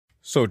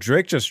So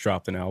Drake just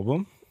dropped an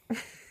album.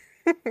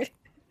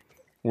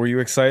 Were you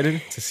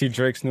excited to see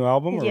Drake's new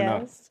album or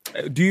not? Yes.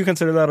 Do you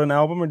consider that an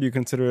album or do you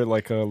consider it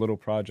like a little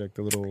project,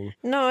 a little...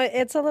 No,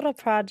 it's a little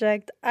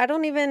project. I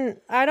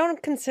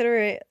don't consider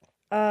it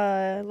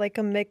like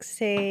a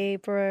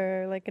mixtape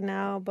or like an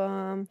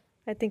album.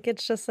 I think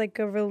it's just like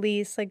a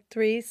release, like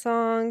 3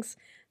 songs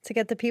to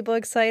get the people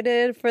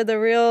excited for the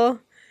real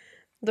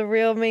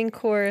main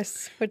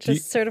course, which Do you,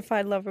 is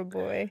Certified Lover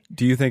Boy.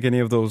 do you think any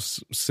of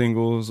those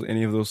singles,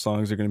 any of those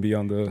songs are going to be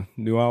on the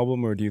new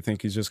album, or do you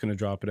think he's just going to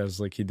drop it as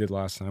like he did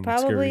last time with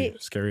Probably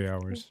Scary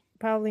Hours?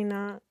 Probably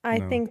not. No. I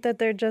think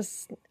they're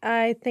just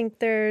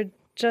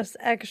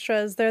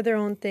extras. They're their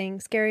own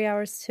thing. Scary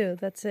Hours too.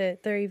 That's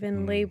it. They're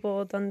even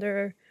labeled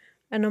under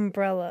an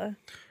umbrella.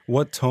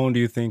 What tone do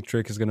you think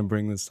Drake is going to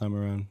bring this time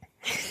around?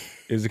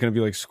 Is it going to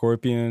be like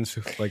Scorpions,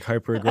 like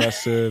hyper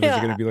aggressive? Is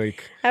it going to be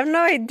like... I have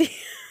no idea.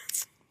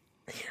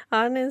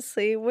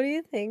 Honestly, what do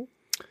you think?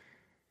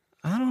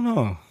 I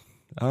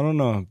don't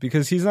know.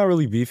 Because he's not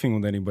really beefing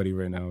with anybody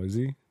right now, is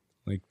he?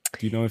 Like,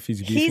 do you know if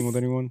he's beefing with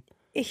anyone?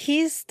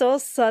 He's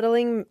still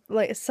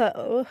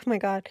oh my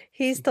God.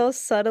 He's still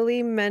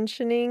subtly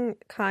mentioning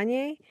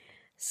Kanye.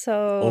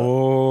 So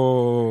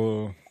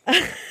Oh.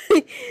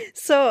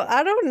 so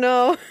I don't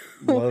know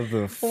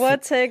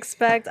What to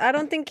expect. I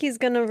don't think he's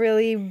gonna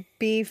really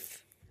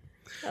beef,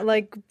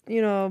 like,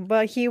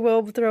 but he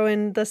will throw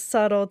in the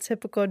subtle,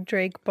 typical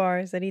Drake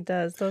bars that he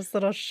does, those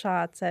little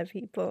shots at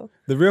people.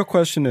 The real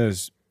question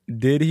is,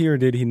 did he or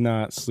did he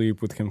not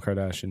sleep with Kim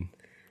Kardashian?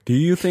 Do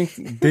you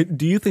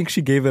think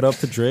she gave it up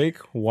to Drake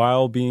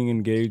while being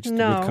engaged with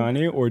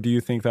Kanye, or do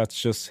you think that's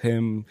just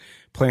him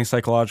playing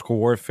psychological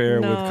warfare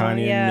with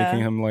Kanye and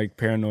making him like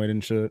paranoid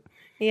and shit?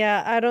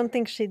 Yeah, I don't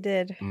think she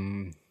did.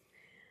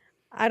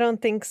 I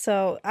don't think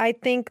so. I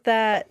think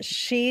that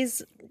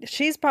she's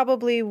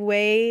probably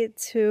way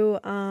too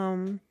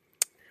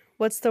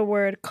what's the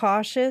word,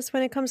 cautious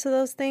when it comes to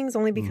those things,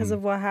 only because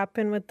of what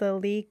happened with the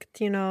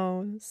leaked,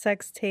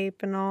 sex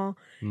tape and all.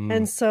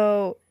 And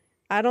so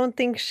I don't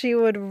think she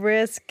would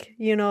risk,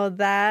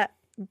 that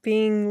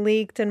being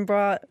leaked and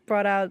brought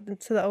out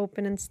into the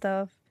open and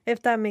stuff.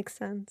 If that makes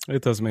sense.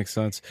 It does make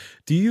sense.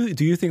 Do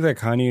you think that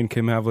Kanye and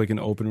Kim have like an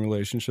open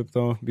relationship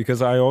though?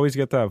 Because I always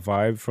get that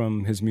vibe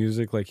from his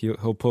music. Like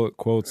he'll put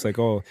quotes like,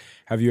 "Oh,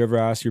 have you ever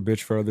asked your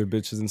bitch for other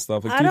bitches and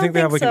stuff?" Like, do you think they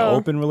have like an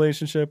open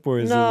relationship, or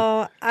is it?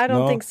 No, I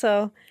don't think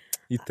so.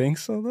 You think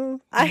so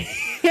though? I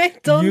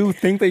don't. You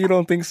think that you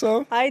don't think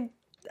so? I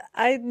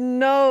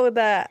know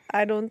that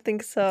I don't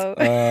think so.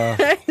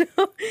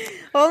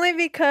 Only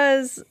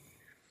because,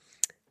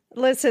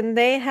 listen,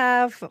 they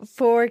have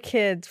 4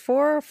 kids,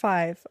 4 or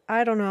 5.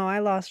 I don't know. I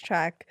lost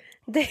track.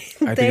 I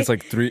think it's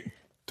like three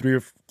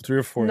or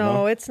four.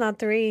 No, it's not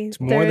 3. It's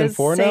more than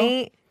 4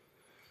 Saint,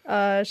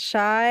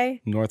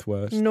 Shy,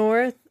 Northwest,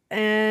 North,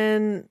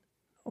 and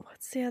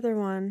what's the other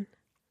one?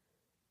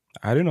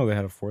 I didn't know they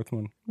had a 4th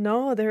one.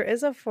 No, there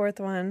is a 4th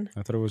one.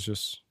 I thought it was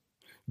just...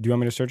 Do you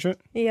want me to search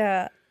it?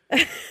 Yeah.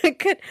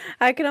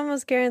 I could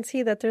almost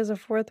guarantee that there's a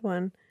 4th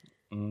one.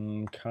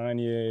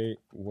 Kanye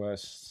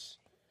West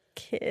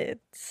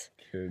Kids.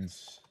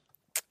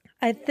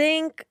 I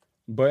think...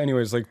 But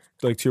anyways, like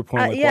to your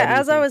point... Like, yeah,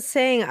 as I was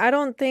saying, I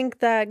don't think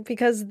that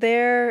because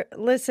I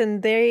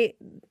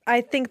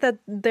think that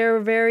they're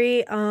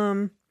very...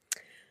 I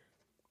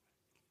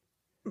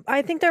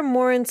think they're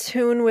more in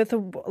tune with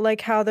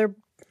like how they're...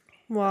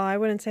 Well, I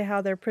wouldn't say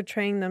how they're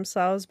portraying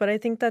themselves, but I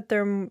think that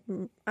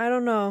I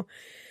don't know,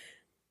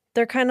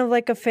 they're kind of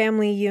like a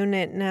family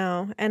unit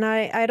now. And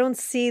I don't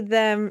see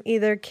them,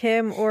 either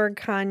Kim or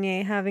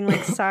Kanye, having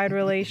like side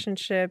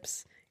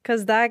relationships,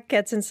 because that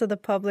gets into the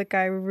public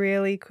eye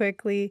really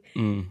quickly.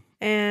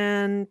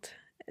 And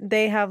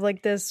they have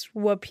like this,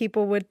 what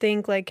people would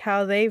think, like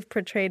how they've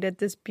portrayed it,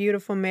 this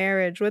beautiful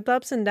marriage with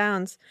ups and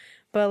downs.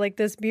 But like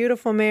this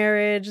beautiful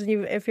marriage,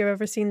 if you've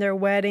ever seen their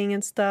wedding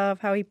and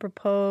stuff, how he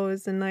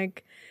proposed, and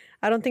like,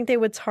 I don't think they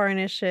would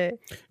tarnish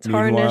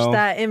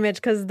that image,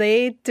 because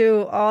they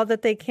do all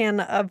that they can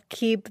to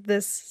upkeep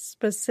this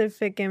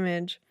specific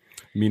image.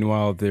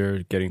 Meanwhile,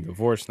 they're getting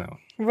divorced now.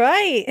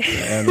 Right.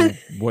 And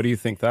what do you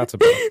think that's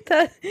about?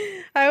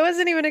 I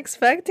wasn't even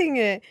expecting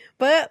it,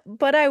 but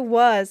I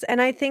was,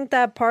 and I think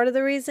that part of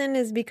the reason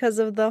is because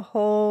of the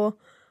whole,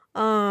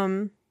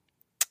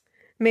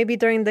 maybe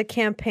during the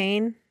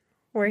campaign,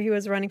 where he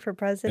was running for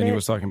president. And he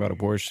was talking about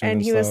abortion.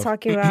 And he was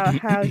talking about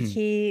how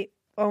he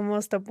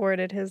almost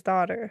aborted his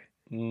daughter.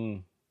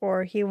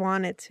 Or he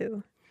wanted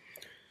to.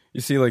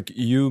 You see, like,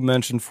 you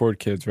mentioned 4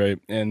 kids, right?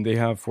 And they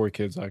have 4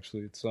 kids,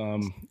 actually. It's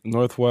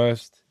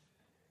Northwest,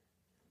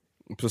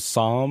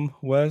 Psalm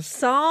West.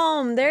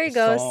 Psalm, there you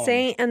go. Psalm.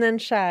 Saint and then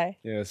Shy.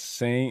 Yeah,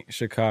 Saint,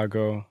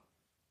 Chicago,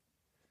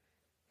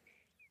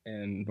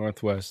 and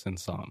Northwest and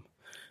Psalm.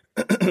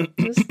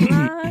 It's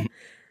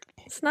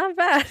not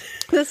bad.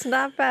 It's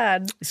not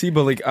bad. See,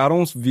 but like, I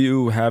don't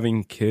view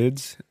having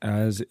kids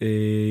as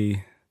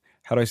a,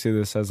 how do I say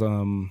this? As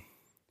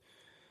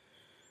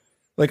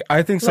like Like,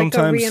 I think Like a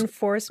sometimes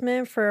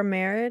reinforcement for a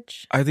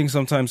marriage. I think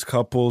sometimes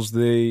couples,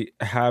 they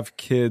have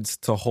kids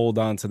to hold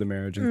on to the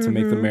marriage and to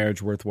make the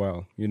marriage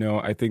worthwhile. You know,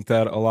 I think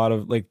that a lot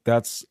of like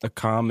that's a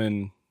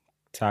common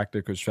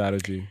tactic or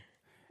strategy.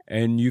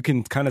 And you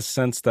can kind of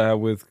sense that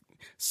with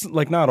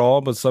like not all,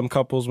 but some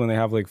couples when they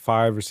have like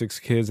 5 or 6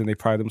 kids and they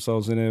pride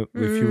themselves in it.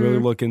 If you really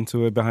look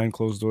into it behind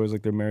closed doors,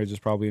 like their marriage is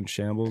probably in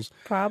shambles.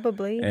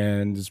 Probably.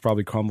 And it's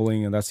probably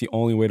crumbling, and that's the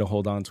only way to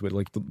hold on to it.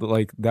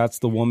 Like that's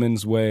the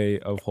woman's way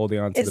of holding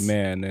on to the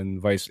man,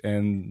 and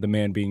the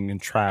man being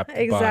entrapped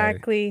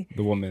exactly by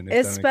the woman.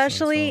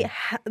 Especially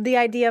the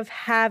idea of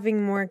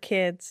having more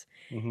kids.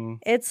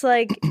 It's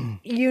like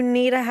you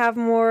need to have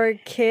more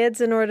kids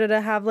in order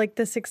to have like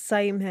this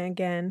excitement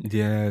again.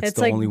 Yeah, it's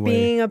the like only way.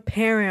 Being a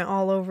parent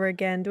all over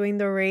again, doing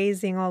the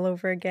raising all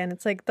over again.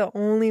 It's like the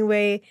only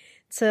way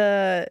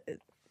to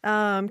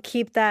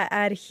keep that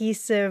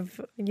adhesive,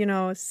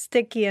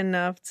 sticky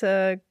enough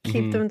to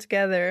keep them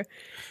together.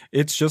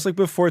 It's just like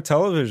before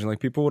television. Like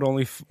people would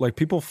only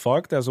people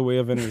fucked as a way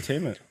of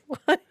entertainment.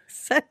 What?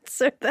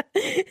 Censor that?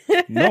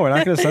 No, we're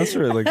not going to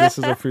censor it. Like this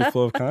is a free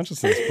flow of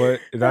consciousness. But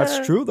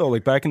that's true though.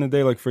 Like back in the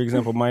day, like for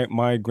example,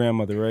 my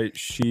grandmother, right?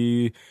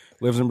 She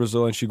lives in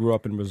Brazil and she grew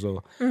up in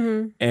Brazil,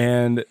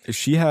 and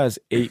she has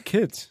 8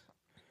 kids.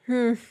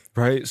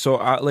 Right. So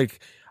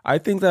I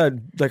think that,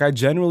 like, I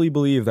generally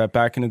believe that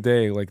back in the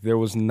day, like, there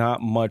was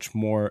not much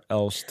more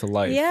else to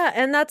life. Yeah,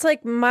 and that's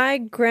like my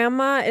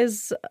grandma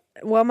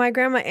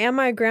and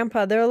my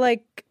grandpa, they're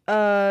like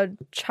a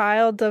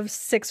child of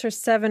 6 or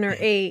 7 or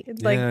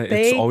 8. Like yeah,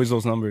 it's always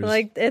those numbers.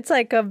 Like, it's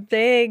like a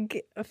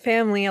big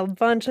family, a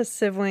bunch of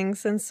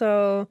siblings, and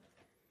so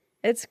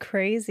it's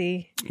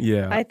crazy.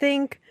 Yeah. I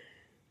think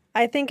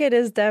it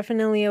is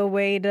definitely a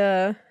way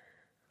to,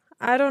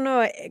 I don't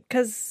know,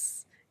 because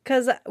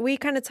we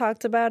kind of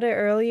talked about it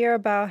earlier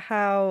about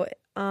how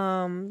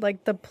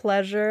like the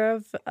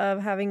pleasure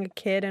of having a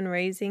kid and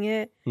raising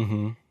it.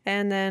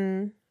 And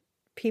then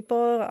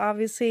people,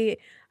 obviously,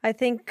 I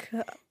think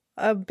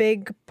a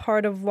big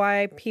part of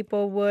why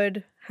people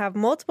would have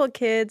multiple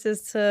kids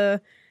is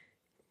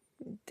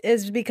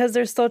because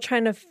they're still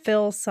trying to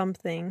fill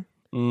something.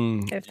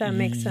 If that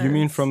makes sense. You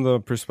mean from the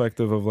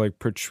perspective of like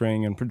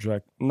projecting.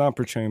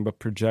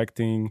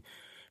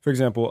 For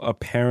example, a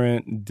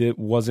parent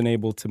wasn't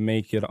able to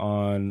make it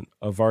on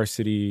a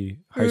varsity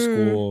high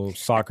school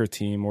soccer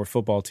team or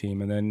football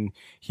team, and then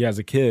he has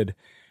a kid,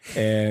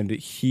 and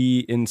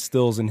he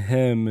instills in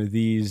him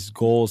these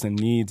goals and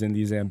needs and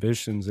these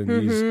ambitions and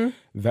these,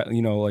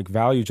 like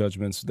value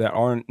judgments that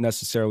aren't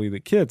necessarily the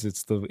kids.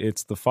 It's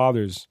the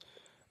father's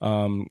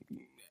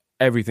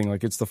everything.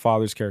 Like it's the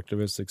father's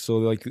characteristics. So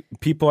like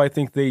people, I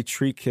think they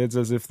treat kids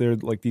as if they're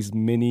like these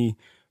mini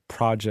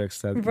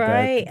projects that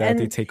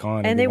they take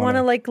on, and they want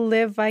to like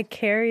live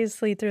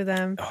vicariously through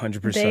them.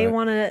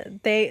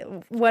 100%. They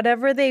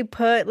whatever they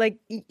put, like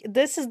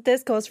this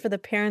goes for the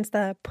parents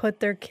that put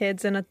their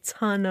kids in a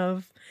ton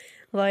of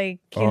like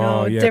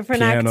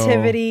different piano,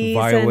 activities,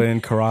 violin,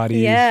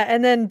 karate,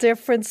 and then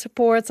different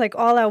sports, like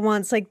all at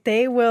once. Like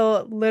they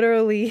will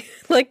literally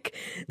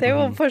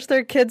will push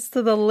their kids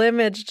to the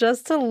limit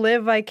just to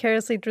live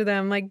vicariously through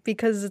them, like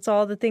because it's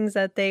all the things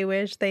that they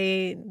wish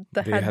they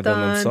had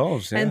done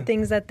themselves, and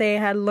things that they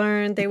had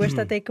learned. They wish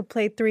that they could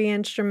play 3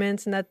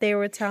 instruments and that they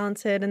were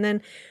talented, and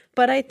then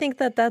but I think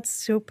that that's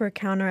super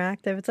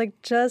counteractive. It's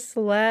like just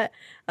let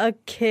a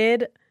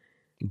kid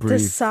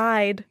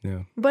decide,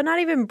 but not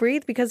even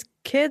breathe, because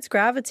kids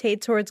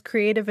gravitate towards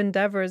creative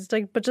endeavors.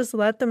 Like, but just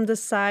let them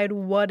decide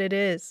what it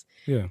is.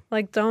 Yeah,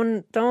 like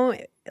don't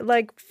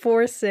like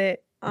force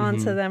it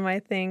onto them, I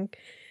think.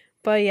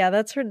 But yeah,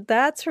 that's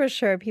for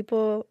sure.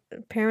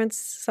 Parents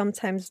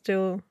sometimes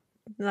do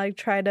like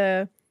try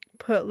to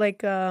put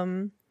like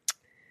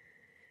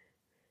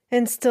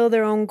instill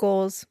their own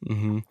goals.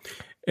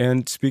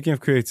 And speaking of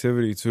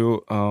creativity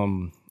too,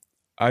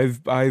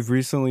 I've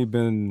recently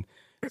been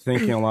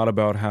thinking a lot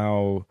about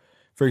how,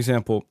 for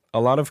example,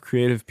 a lot of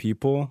creative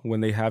people,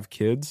 when they have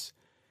kids,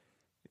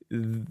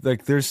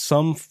 like there's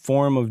some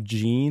form of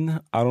gene.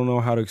 I don't know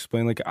how to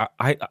explain. Like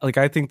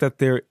I think that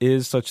there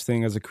is such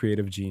thing as a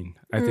creative gene.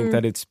 I think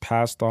that it's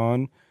passed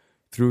on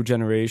through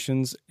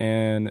generations,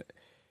 and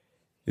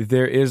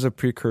there is a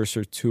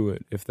precursor to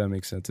it, if that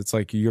makes sense. It's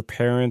like your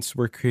parents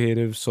were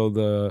creative,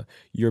 so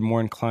you're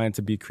more inclined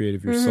to be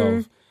creative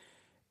yourself.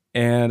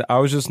 And I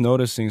was just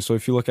noticing, so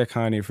if you look at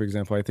Kanye, for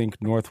example, I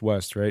think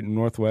Northwest, right?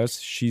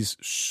 Northwest, she's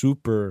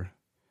super...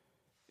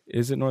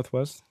 Is it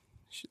Northwest?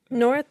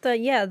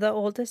 The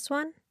oldest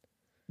one?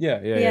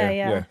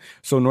 Yeah.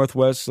 So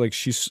Northwest, like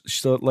she's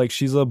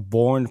a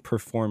born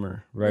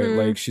performer, right?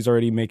 Like she's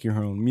already making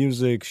her own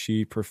music.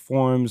 She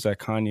performs at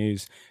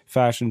Kanye's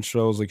fashion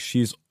shows. Like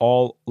she's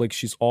all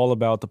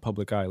about the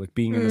public eye, like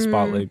being in the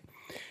spotlight.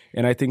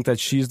 And I think that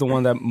she's the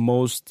one that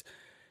most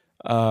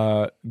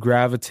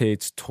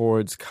gravitates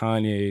towards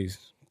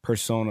Kanye's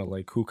persona,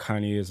 like who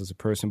Kanye is as a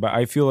person. But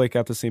I feel like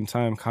at the same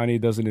time, Kanye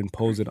doesn't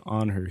impose it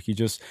on her. He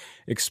just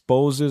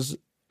exposes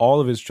all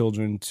of his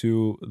children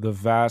to the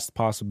vast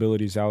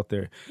possibilities out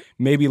there.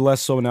 Maybe less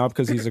so now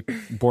because he's a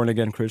born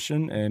again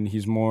Christian and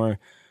he's more,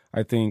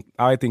 I think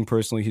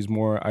personally he's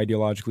more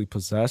ideologically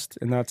possessed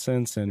in that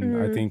sense.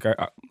 And I think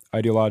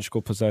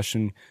ideological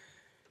possession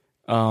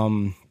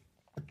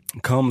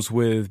comes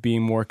with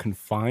being more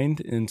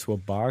confined into a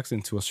box,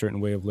 into a certain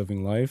way of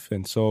living life.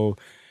 And so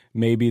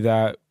maybe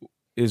that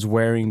is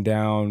wearing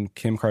down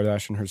Kim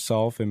Kardashian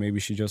herself, and maybe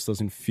she just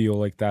doesn't feel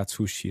like that's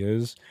who she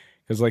is.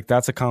 Because like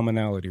that's a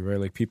commonality, right?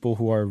 Like people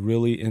who are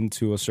really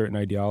into a certain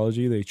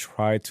ideology, they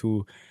try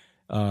to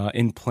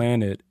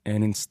implant it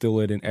and instill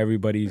it in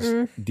everybody's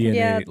DNA.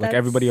 Yeah, like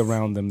everybody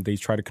around them, they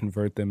try to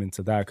convert them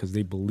into that because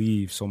they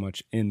believe so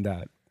much in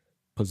that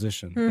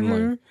position in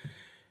life.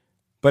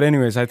 But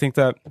anyways, I think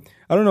that,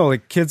 I don't know,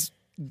 like kids,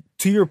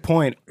 to your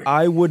point,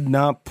 I would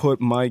not put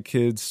my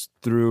kids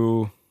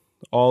through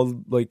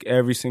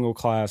every single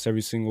class,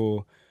 every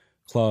single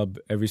club,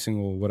 every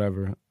single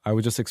whatever. I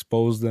would just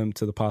expose them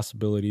to the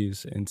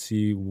possibilities and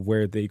see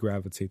where they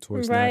gravitate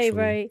towards naturally.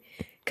 Right.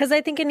 Because I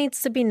think it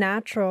needs to be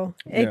natural.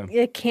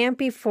 It can't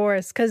be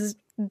forced because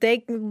they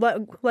could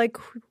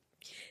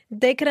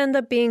end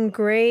up being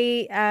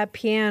great at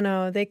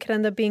piano. They could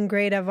end up being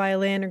great at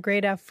violin or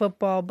great at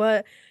football.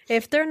 But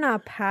if they're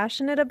not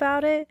passionate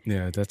about it,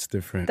 that's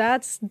different.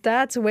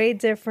 That's way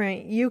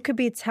different. You could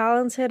be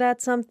talented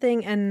at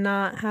something and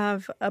not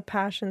have a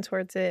passion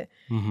towards it.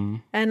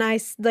 And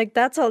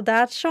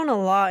that's shown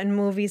a lot in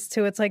movies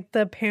too. It's like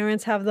the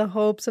parents have the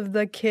hopes of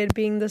the kid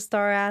being the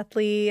star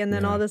athlete, and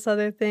then all this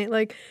other thing,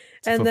 like.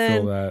 And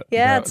then,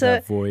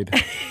 that void.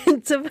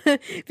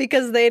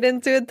 Because they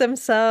didn't do it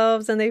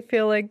themselves and they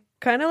feel like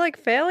kind of like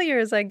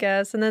failures, I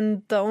guess. And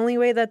then the only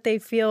way that they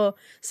feel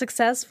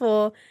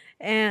successful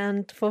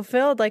and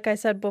fulfilled, like I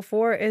said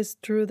before, is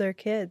through their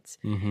kids.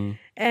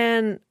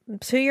 And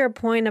to your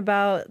point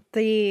about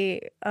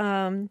the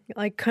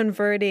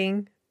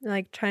converting,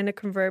 like trying to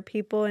convert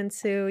people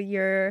into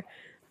your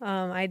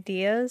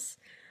ideas,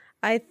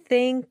 I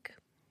think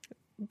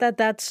that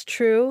that's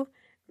true.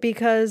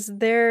 Because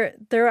there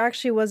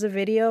actually was a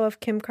video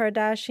of Kim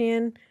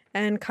Kardashian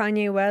and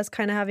Kanye West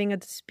kind of having a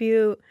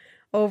dispute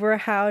over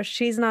how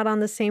she's not on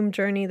the same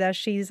journey that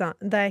he's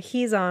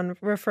on,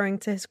 referring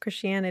to his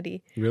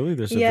Christianity. Really?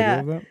 There's a video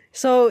of that?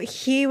 So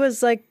he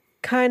was like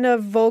kind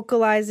of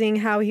vocalizing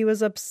how he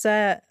was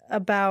upset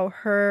about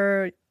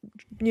her,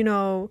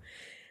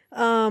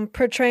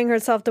 portraying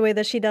herself the way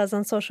that she does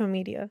on social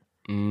media.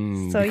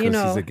 So,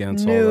 he's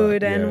against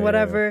nude and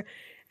whatever. Yeah.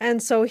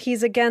 And so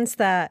he's against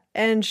that.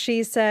 And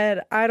she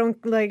said, I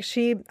don't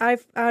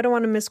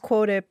want to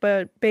misquote it,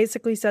 but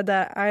basically said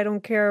that I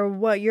don't care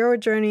what your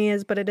journey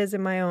is, but it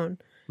isn't my own.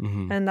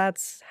 And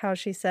that's how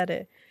she said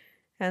it.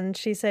 And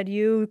she said,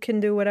 you can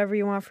do whatever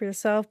you want for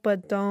yourself,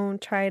 but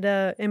don't try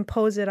to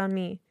impose it on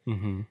me.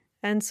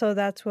 And so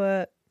that's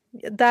what,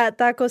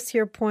 that goes to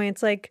your point.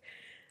 It's like,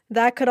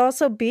 that could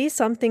also be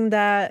something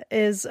that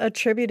is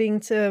attributing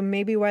to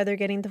maybe why they're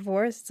getting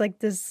divorced. It's like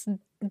this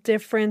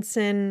difference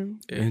in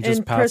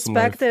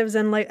perspectives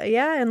and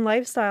and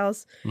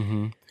lifestyles.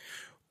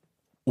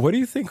 What do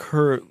you think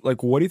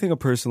a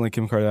person like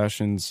Kim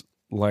Kardashian's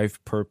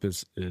life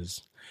purpose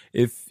is?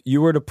 If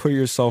you were to put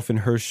yourself in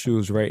her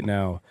shoes right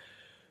now,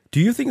 do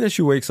you think that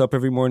she wakes up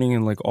every morning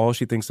and like all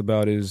she thinks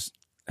about is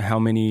how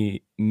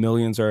many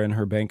millions are in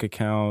her bank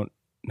account,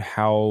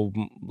 how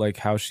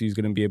she's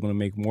going to be able to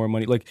make more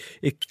money? Like,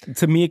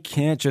 to me, it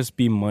can't just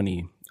be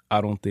money. I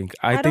don't think.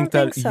 I think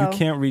that so. You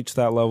can't reach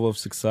that level of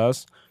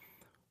success,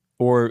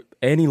 or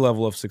any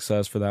level of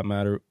success for that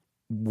matter,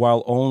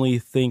 while only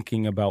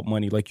thinking about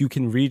money. Like, you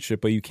can reach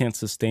it, but you can't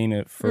sustain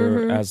it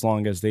for as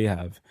long as they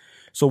have.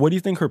 So what do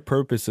you think her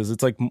purpose is?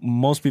 It's like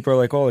most people are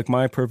like, oh, like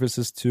my purpose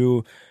is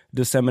to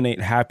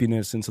disseminate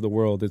happiness into the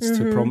world. It's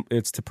to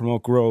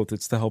promote growth.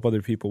 It's to help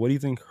other people. What do you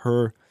think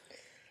her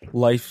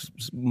life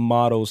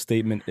motto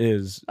statement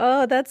is?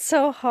 Oh, that's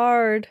so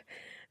hard.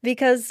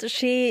 Because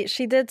she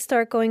did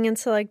start going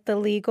into like the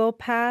legal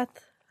path,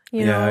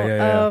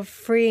 of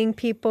freeing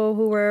people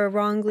who were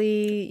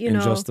wrongly,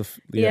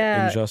 unjustified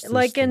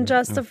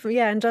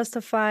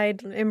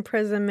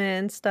imprisonment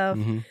and stuff.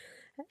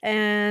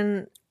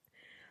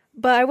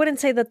 But I wouldn't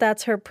say that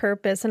that's her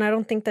purpose, and I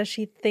don't think that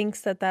she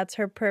thinks that that's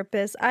her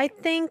purpose. I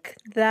think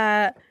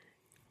that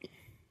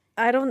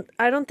I don't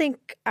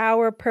think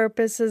our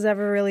purpose is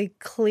ever really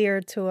clear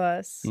to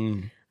us.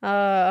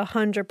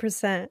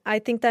 100%. I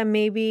think that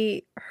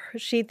maybe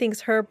she thinks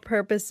her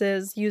purpose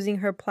is using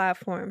her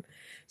platform.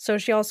 So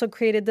she also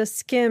created the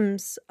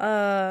Skims.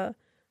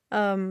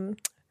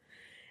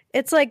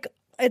 It's like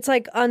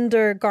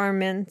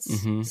undergarments.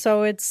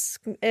 So it's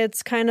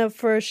kind of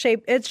for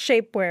shape. It's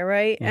shapewear,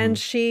 right? And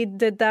she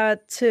did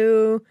that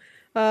to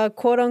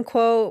quote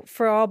unquote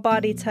for all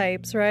body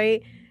types,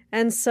 right?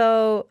 And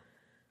so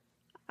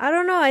I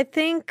don't know. I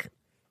think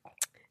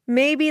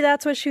maybe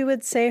that's what she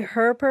would say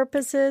her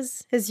purpose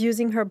is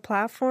using her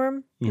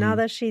platform now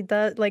that she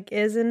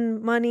is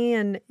in money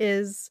and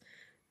is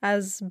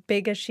as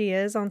big as she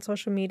is on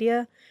social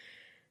media.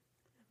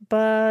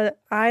 But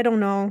I don't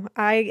know.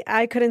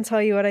 I couldn't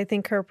tell you what I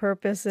think her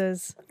purpose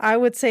is. I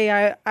would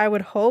say I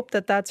would hope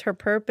that that's her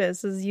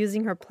purpose, is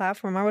using her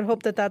platform. I would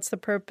hope that that's the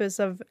purpose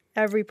of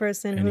every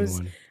person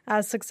who's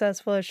as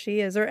successful as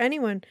she is, or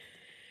anyone.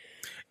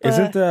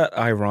 Isn't that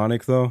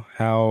ironic, though,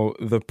 how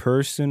the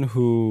person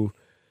who,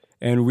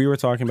 and we were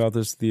talking about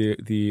this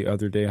the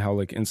other day, how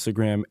like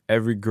Instagram,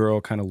 every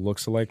girl kind of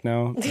looks alike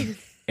now.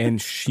 And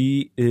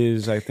she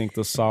is, I think,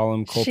 the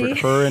solemn culprit.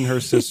 Her and her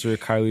sister,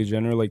 Kylie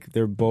Jenner, like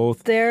they're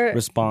both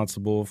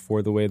responsible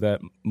for the way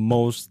that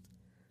most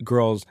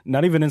girls,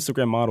 not even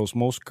Instagram models,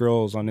 most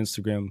girls on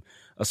Instagram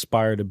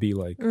aspire to be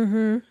like.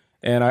 Mm-hmm.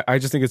 And I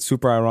just think it's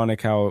super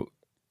ironic how,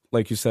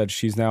 like you said,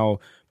 she's now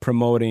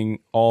promoting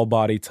all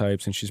body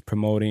types and she's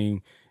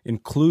promoting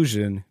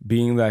inclusion,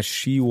 being that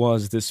she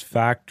was this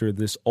factor,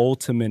 this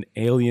ultimate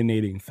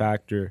alienating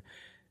factor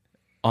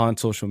on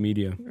social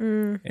media.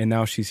 And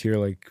now she's here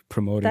like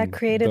promoting that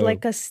created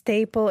like a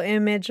staple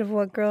image of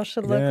what girls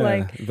should look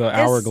like. The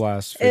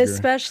hourglass figure.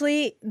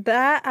 Especially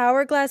that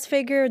hourglass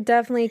figure,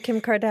 definitely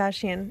Kim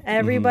Kardashian.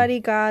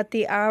 Everybody got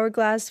the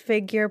hourglass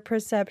figure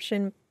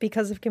perception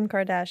because of Kim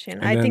Kardashian.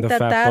 And I think the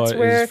that's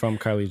where is from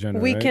Kylie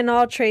Jenner, we can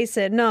all trace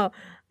it. No,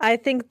 I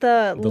think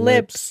the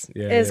lips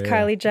is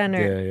Kylie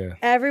Jenner. Yeah.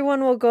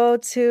 Everyone will go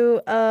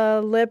to a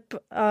lip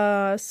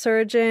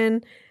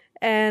surgeon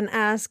and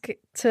ask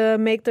to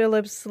make their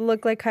lips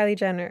look like Kylie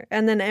Jenner.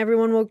 And then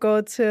everyone will go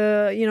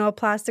to, a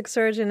plastic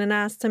surgeon and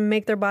ask to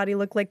make their body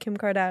look like Kim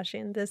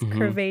Kardashian, this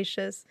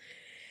curvaceous.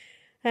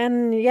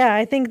 And yeah,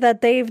 I think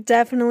that they've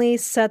definitely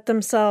set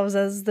themselves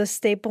as the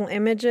staple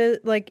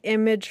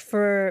image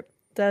for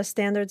the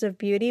standards of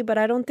beauty. But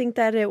I don't think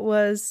that it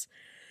was,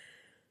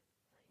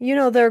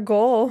 their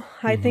goal.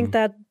 I think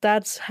that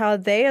that's how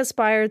they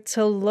aspire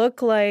to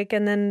look like.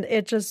 And then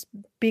it just,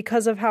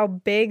 because of how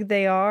big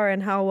they are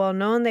and how well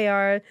known they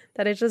are,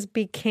 that it just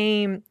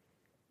became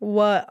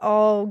what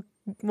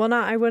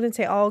I wouldn't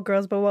say all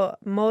girls, but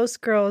what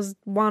most girls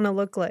want to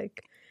look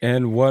like.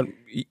 And what,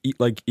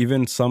 like,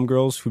 even some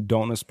girls who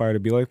don't aspire to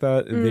be like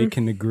that, they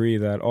can agree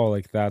that,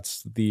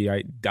 that's the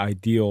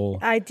ideal.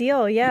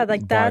 Yeah.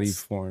 Like body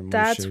form.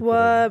 That's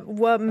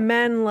what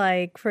men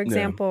like, for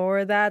example,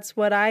 or that's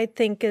what I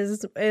think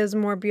is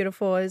more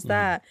beautiful is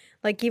that,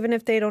 like, even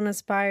if they don't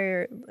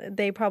aspire,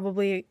 they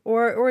probably,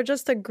 or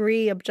just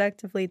agree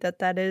objectively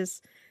that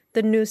is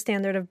the new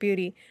standard of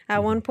beauty.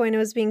 At one point it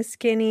was being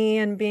skinny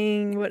and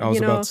being,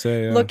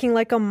 looking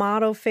like a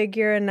model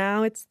figure. And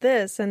now it's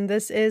this, and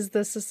this is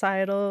the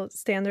societal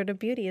standard of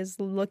beauty, is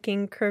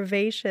looking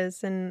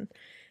curvaceous and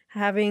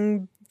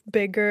having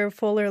bigger,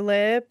 fuller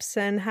lips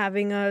and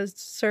having a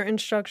certain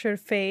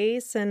structured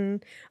face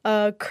and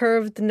a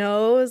curved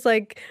nose.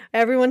 Like,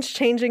 everyone's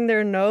changing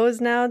their nose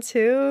now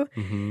too.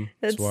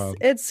 It's wild.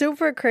 It's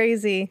super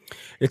crazy.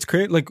 It's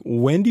crazy. Like,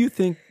 when do you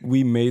think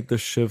we made the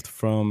shift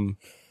from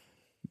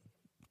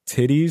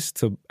titties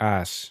to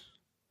ass?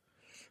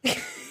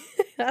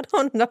 I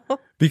don't know.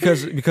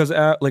 Because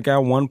at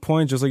one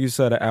point, just like you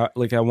said, at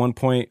one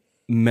point,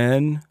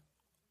 men,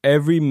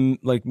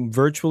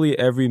 virtually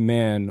every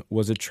man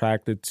was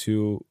attracted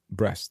to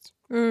breasts.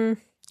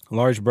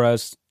 Large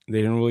breasts. They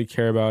didn't really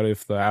care about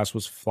if the ass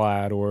was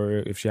flat or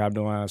if she had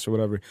no ass or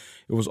whatever.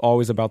 It was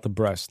always about the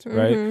breast,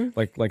 right?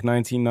 Like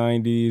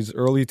 1990s,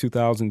 early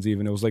 2000s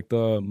even. It was like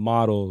the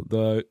model,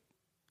 the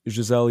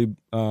Gisele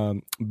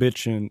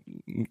Butchen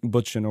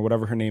or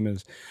whatever her name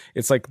is.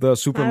 It's like the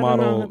supermodel. I don't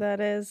know who that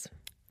is.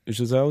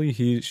 Gisele,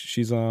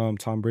 she's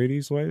Tom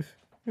Brady's wife.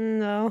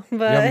 No, but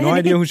you have no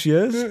idea who she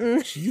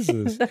is.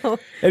 Jesus. No.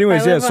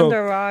 Anyways, I live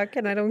under a rock,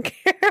 and I don't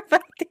care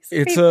about these.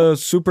 It's people. a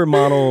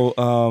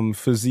supermodel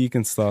physique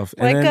and stuff,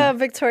 like a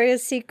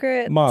Victoria's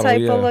Secret model,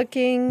 type of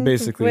looking,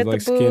 basically with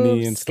like the boobs,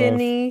 skinny and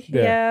stuff.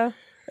 Yeah.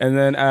 And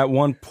then at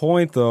one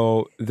point,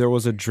 though, there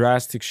was a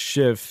drastic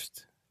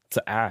shift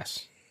to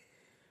ass.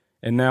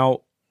 And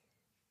now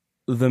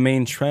the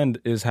main trend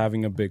is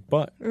having a big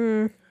butt.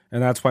 And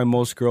that's why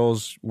most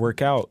girls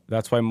work out.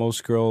 That's why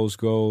most girls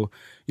go,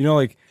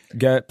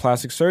 get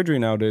plastic surgery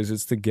nowadays.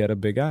 It's to get a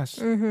big ass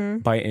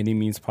by any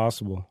means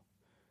possible.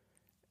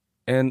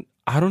 And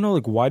I don't know,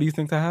 why do you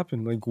think that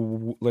happened?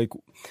 Like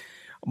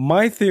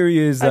my theory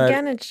is that...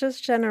 Again, it's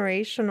just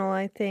generational,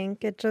 I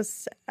think. It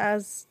just,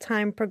 as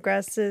time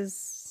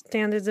progresses,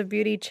 standards of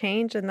beauty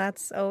change, and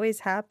that's always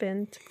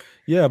happened.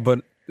 Yeah,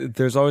 but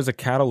there's always a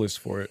catalyst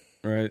for it.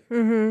 Right.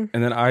 And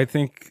then I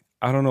think,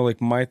 I don't know,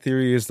 my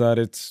theory is that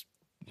it's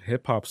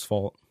hip hop's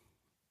fault,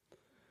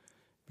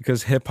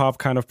 because hip hop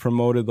kind of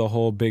promoted the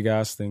whole big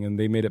ass thing and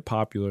they made it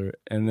popular.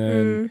 And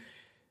then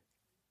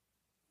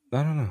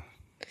I don't know.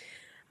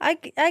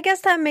 I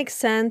guess that makes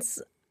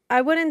sense. I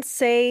wouldn't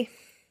say.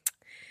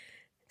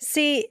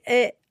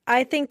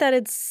 I think that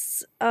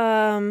it's.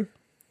 I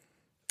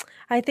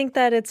think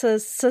that it's a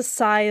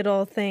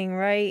societal thing,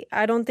 right?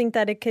 I don't think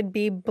that it could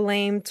be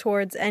blamed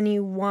towards any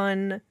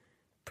one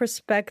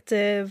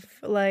perspective.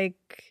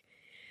 Like,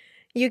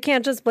 you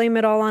can't just blame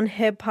it all on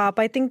hip hop.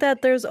 I think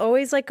that there's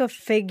always a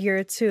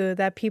figure too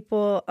that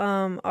people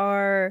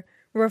are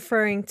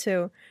referring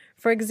to.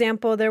 For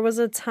example, there was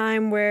a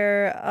time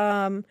where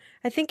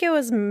I think it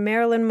was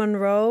Marilyn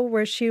Monroe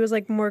where she was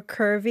like more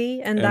curvy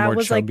and that more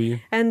was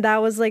chubby.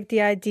 like the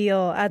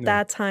ideal at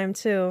that time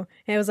too.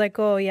 And it was like,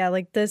 oh yeah,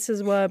 like this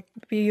is what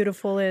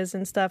beautiful is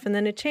and stuff. And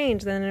then it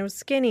changed. Then it was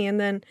skinny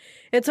and then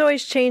it's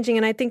always changing.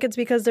 And I think it's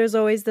because there's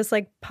always this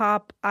like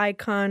pop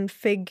icon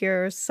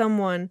figure,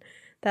 someone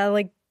that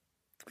like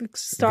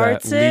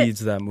leads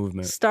that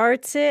movement,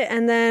 starts it,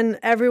 and then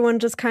everyone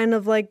just kind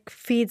of like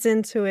feeds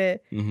into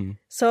it. Mm-hmm.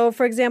 So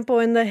for example,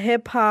 in the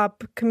hip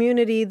hop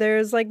community,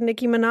 there's like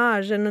Nicki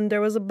Minaj, and then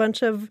there was a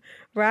bunch of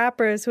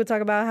rappers who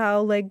talk about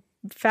how like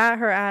fat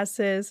her ass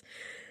is.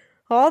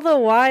 All the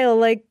while,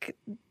 like,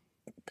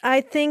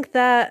 I think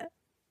that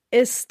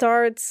it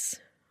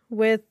starts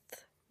with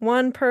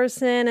one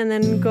person and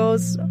then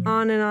goes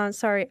on and on.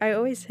 Sorry, I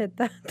always hit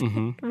that.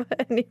 Mm-hmm.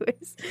 But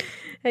anyways,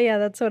 yeah,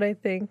 that's what I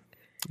think.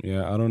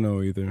 Yeah, I don't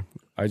know either.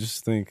 I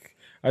just think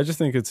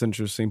it's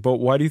interesting. But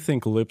why do you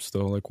think lips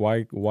though? Like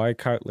why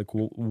like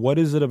what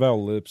is it about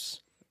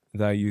lips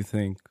that you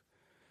think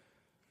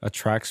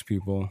attracts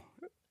people?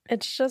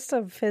 It's just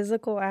a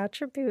physical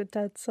attribute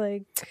that's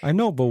like... I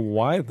know, but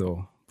why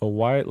though? But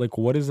why, like,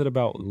 what is it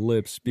about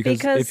lips?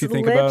 Because if you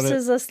think lips about it,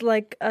 is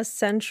like a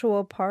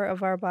sensual part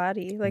of our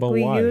body. Like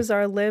we why? use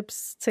our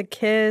lips to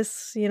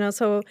kiss, you know,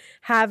 so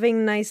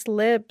having nice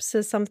lips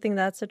is something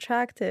that's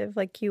attractive.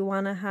 Like you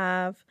want to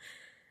have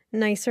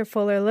nicer,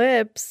 fuller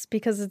lips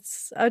because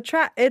it's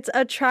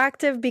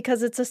attractive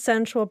because it's a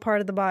sensual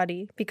part of the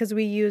body because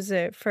we use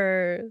it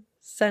for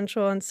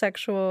sensual and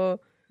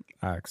sexual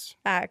acts,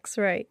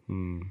 right?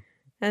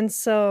 And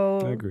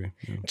so I agree.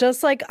 Yeah.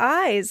 Just like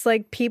eyes,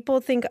 like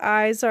people think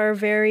eyes are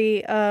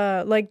very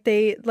like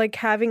they like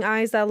having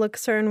eyes that look a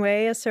certain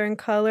way, a certain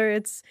color.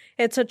 It's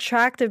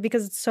attractive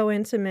because it's so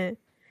intimate.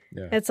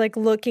 Yeah. It's like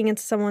looking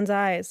into someone's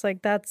eyes.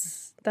 Like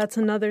that's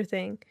another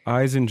thing.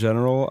 Eyes in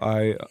general,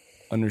 I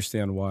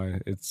understand why.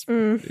 It's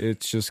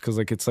just because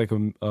like it's like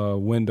a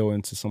window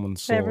into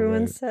someone's soul.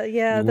 Everyone says,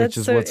 yeah, which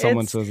is what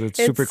someone says. It's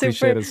super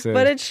cliche to say,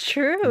 but it's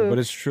true. But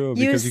it's true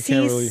because you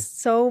can't really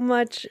so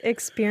much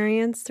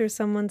experience through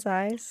someone's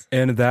eyes.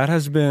 And that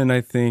has been,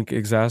 I think,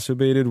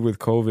 exacerbated with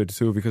COVID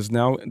too. Because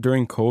now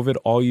during COVID,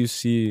 all you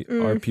see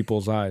are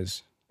people's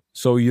eyes.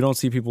 So you don't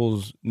see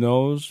people's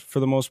nose for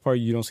the most part.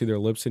 You don't see their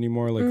lips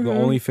anymore. Like the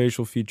only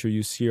facial feature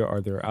you see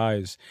are their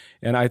eyes.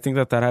 And I think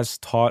that has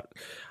taught.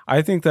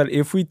 I think that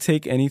if we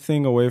take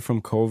anything away from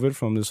COVID,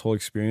 from this whole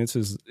experience,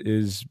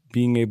 is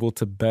being able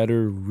to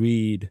better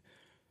read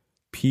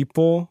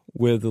people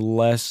with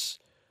less.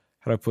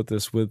 How do I put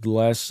this? With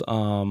less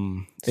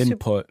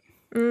input.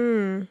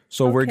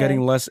 So we're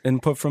getting less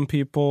input from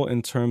people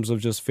in terms of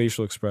just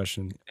facial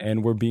expression,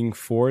 and we're being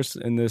forced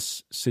in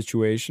this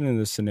situation, in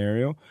this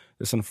scenario,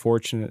 this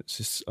unfortunate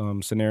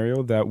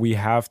scenario, that we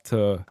have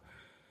to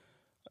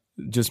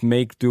just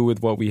make do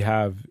with what we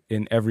have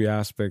in every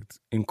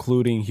aspect,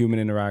 including human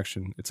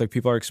interaction. It's like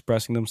people are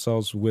expressing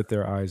themselves with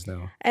their eyes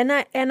now. And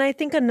I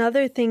think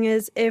another thing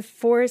is it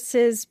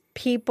forces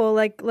people,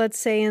 like let's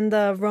say in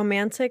the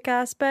romantic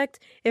aspect,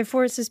 it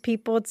forces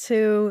people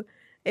to...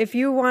 If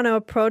you want to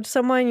approach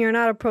someone, you're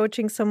not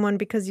approaching someone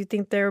because you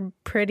think they're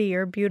pretty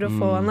or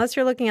beautiful, unless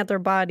you're looking at their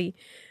body.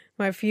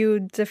 Or if you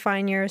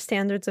define your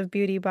standards of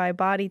beauty by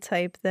body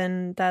type,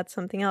 then that's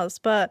something else.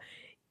 But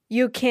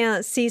you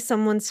can't see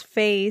someone's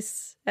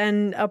face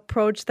and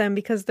approach them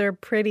because they're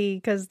pretty,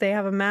 because they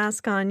have a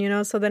mask on, you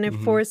know? So then it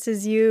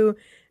forces you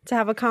to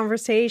have a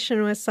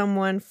conversation with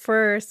someone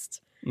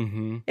first.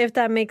 If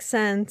that makes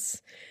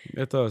sense.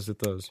 It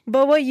does.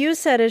 But what you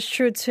said is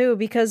true too,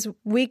 because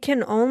we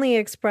can only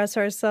express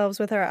ourselves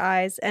with our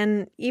eyes.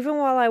 And even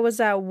while I was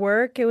at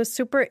work, it was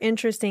super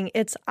interesting.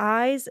 It's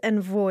eyes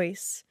and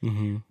voice.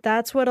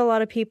 That's what a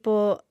lot of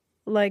people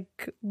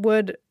like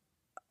would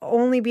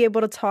only be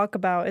able to talk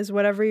about, is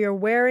whatever you're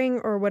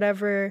wearing or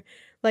whatever.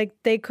 Like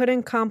they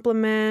couldn't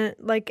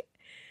compliment. Like,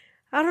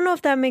 I don't know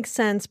if that makes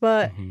sense,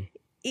 but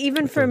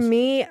even for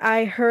me,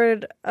 I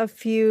heard a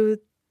few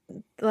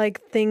like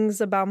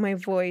things about my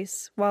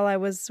voice while I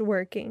was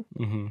working.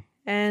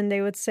 And they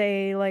would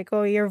say like,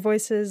 oh, your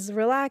voice is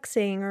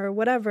relaxing or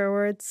whatever,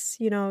 or it's,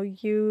 you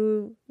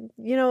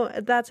know,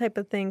 that type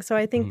of thing. So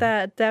I think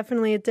that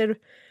definitely it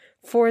did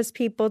force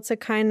people to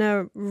kind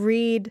of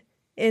read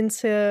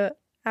into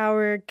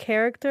our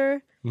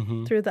character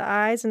through the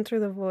eyes and through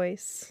the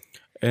voice.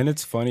 And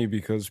it's funny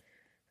because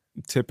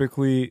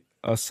typically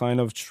a sign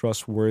of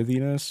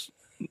trustworthiness,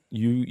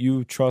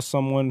 you trust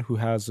someone who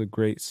has a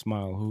great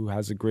smile, who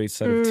has a great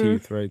set of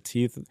teeth, right?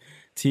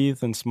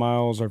 Teeth and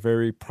smiles are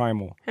very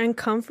primal and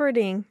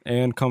comforting.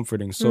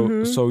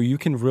 So you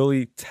can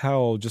really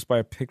tell just by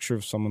a picture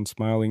of someone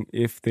smiling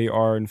if they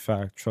are in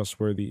fact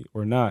trustworthy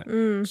or not.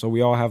 So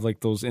we all have like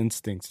those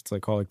instincts. It's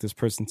like, oh, like this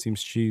person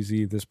seems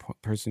cheesy, this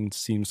person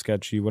seems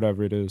sketchy,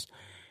 whatever it is.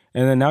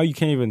 And then now you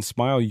can't even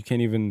smile, you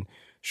can't even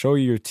show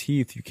your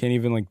teeth, you can't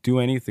even like do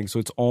anything. So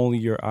it's only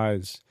your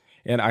eyes.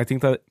 And I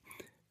think that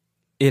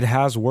it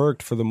has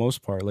worked for the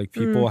most part. Like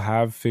people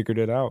have figured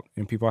it out,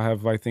 and people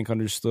have, I think,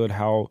 understood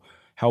how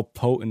how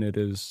potent it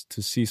is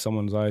to see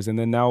someone's eyes. And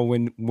then now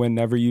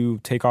whenever you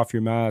take off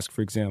your mask,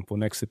 for example,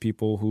 next to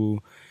people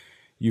who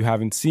you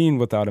haven't seen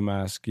without a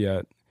mask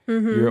yet,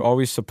 you're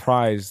always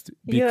surprised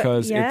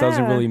because it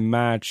doesn't really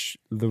match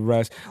the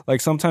rest. Like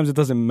sometimes it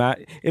doesn't match.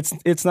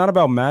 It's not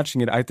about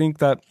matching it. I think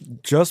that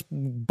just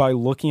by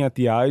looking at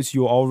the eyes,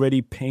 you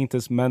already paint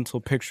this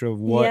mental picture of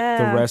what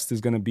the rest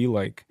is going to be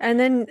like. And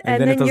then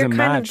you're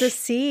kind of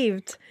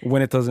deceived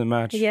when it doesn't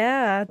match.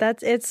 Yeah,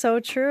 it's so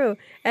true.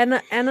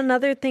 And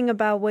another thing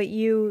about what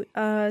you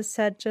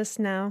said just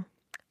now.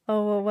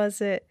 Oh, what was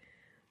it?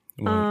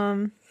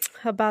 What?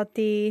 About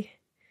the...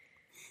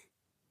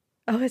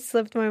 Oh, it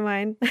slipped my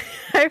mind.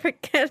 I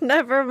forget.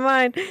 Never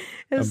mind.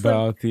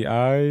 About the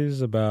eyes,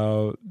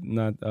 about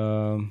not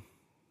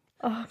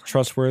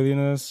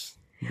trustworthiness.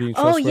 Being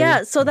trustworthy.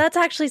 Yeah. So that's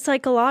actually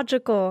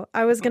psychological.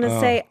 I was gonna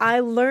say I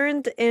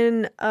learned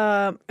in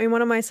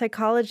one of my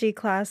psychology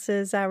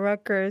classes at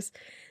Rutgers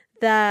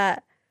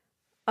that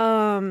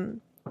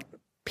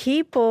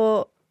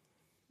people,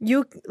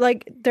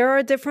 there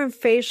are different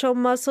facial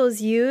muscles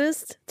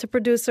used to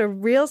produce a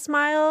real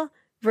smile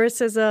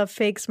versus a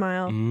fake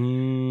smile.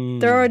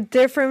 There are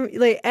different,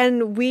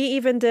 and we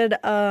even did,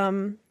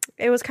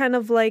 it was kind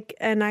of like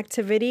an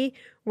activity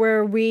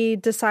where we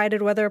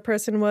decided whether a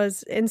person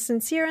was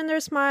insincere in their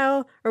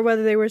smile or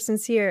whether they were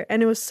sincere.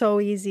 And it was so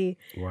easy.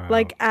 Wow.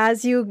 Like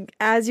as you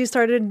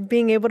started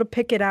being able to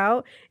pick it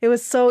out, it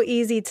was so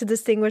easy to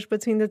distinguish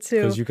between the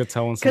two. Because you could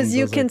tell when because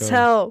you can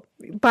tell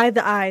by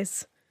the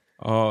eyes.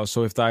 Oh,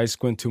 so if the eyes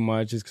squint too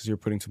much, it's because you're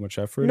putting too much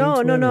effort into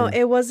it? No. Or?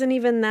 It wasn't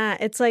even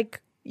that. It's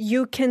like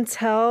you can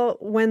tell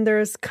when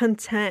there's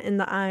content in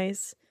the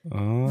eyes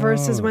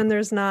versus when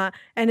there's not.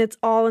 And it's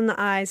all in the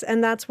eyes.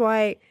 And that's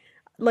why,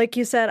 like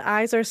you said,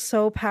 eyes are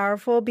so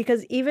powerful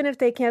because even if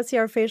they can't see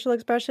our facial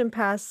expression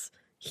past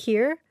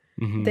here,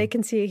 they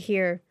can see it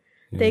here.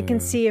 Yeah. They can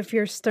see if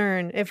you're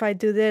stern. If I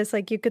do this,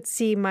 like you could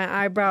see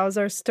my eyebrows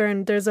are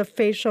stern. There's a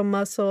facial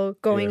muscle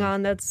going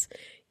on that's,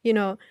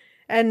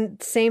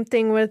 and same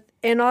thing with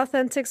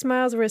inauthentic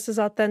smiles versus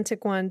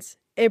authentic ones.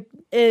 It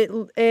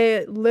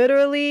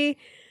literally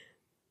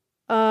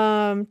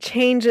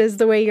changes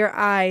the way your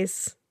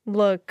eyes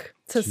look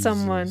to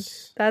someone.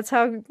 That's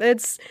how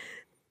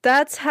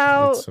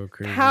so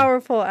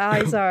powerful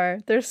eyes are.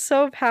 They're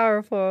so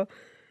powerful.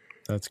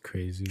 That's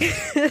crazy.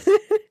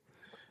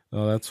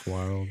 Oh, that's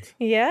wild.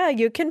 Yeah,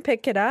 you can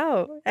pick it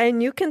out.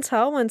 And you can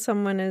tell when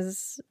someone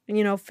is,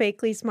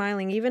 fakely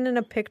smiling, even in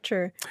a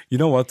picture. You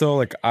know what, though?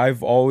 Like,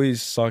 I've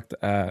always sucked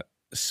at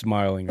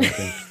smiling, I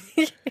think.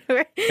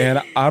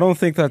 And I don't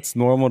think that's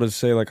normal to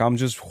say. Like, I'm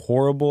just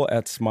horrible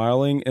at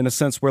smiling in a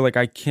sense where, like,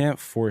 I can't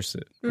force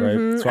it,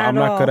 right? So I'm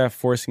not good at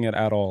forcing it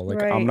at all.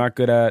 Like, I'm not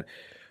good at...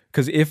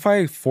 Because if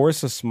I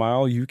force a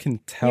smile, you can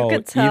tell.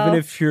 Even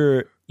if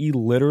you're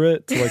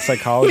illiterate to like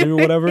psychology or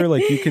whatever,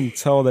 like you can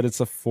tell that it's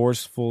a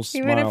forceful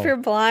smile. Even if you're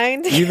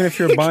blind. Even if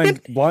you're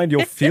blind,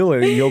 you'll feel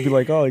it. You'll be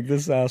like, oh, like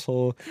this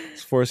asshole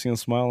is forcing a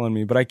smile on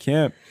me. But I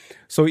can't.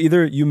 So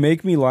either you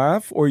make me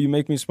laugh or you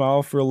make me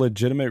smile for a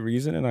legitimate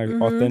reason and I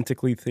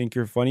authentically think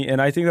you're funny.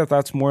 And I think that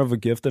that's more of a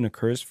gift than a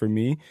curse for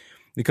me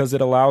because it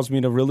allows me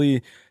to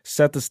really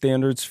set the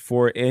standards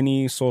for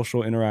any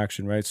social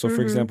interaction, right? So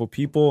for example,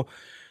 people...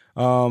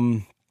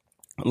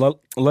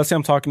 let's say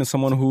I'm talking to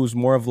someone who's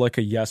more of like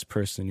a yes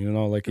person,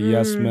 like a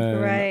yes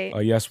man,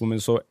 a yes woman.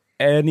 So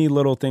any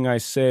little thing I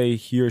say,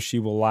 he or she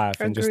will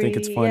laugh and just think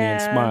it's funny and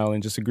smile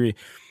and just agree.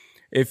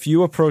 If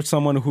you approach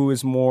someone who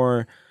is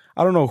more,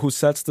 I don't know, who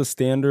sets the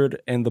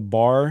standard and the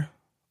bar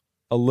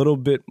a little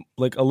bit,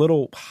 like a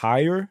little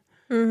higher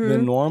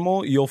than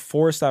normal, you'll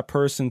force that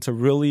person to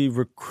really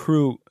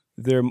recruit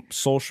their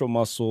social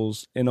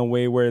muscles in a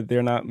way where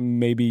they're not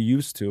maybe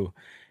used to.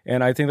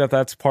 And I think that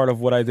that's part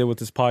of what I did with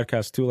this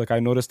podcast too. Like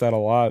I noticed that a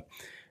lot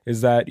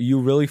is that you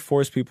really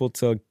force people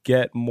to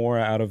get more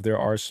out of their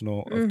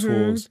arsenal of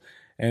tools.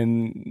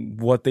 And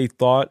what they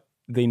thought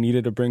they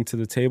needed to bring to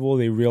the table,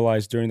 they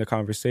realized during the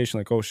conversation,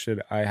 like, oh shit,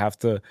 I have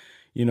to,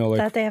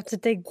 that they have to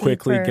dig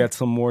quickly deeper. Get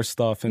some more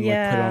stuff and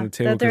like put it on the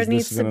table. That there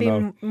needs to be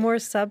more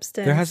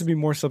substance. There has to be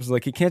more substance.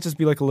 Like it can't just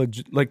be like a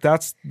legit, like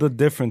that's the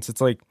difference. It's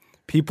like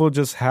people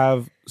just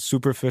have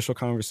superficial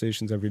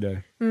conversations every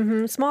day.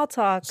 Small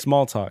talk.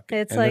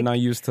 It's they're not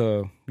used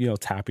to,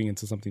 tapping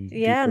into something.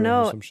 Yeah,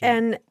 no.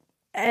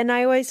 And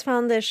I always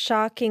found this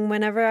shocking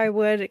whenever I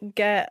would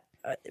get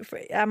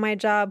at my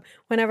job,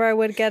 whenever I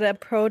would get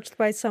approached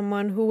by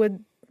someone who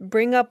would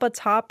bring up a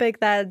topic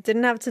that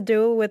didn't have to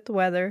do with the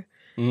weather.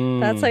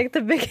 That's like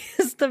the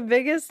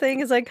biggest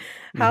thing is like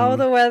how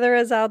the weather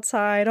is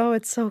outside. Oh,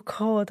 it's so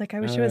cold. Like I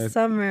wish it was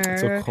summer.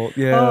 It's so cold.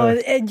 Yeah. Oh,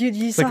 and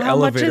you saw like how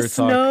much it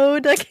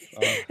snowed. Like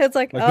it's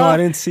like no, I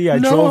didn't see. I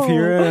drove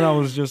here and I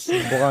was just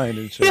blind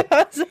and shit.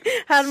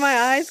 Had my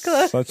eyes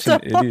closed. Such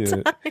an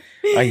idiot.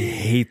 I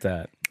hate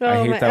that. I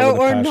hate that with a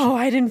passion. No,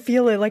 I didn't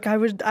feel it. Like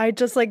I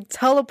just like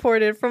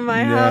teleported from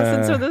my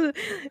house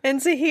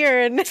into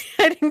here, and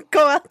I didn't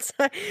go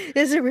outside.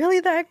 Is it really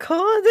that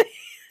cold?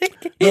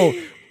 No.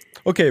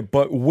 Okay,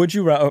 but would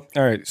you rather...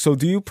 All right, so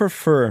do you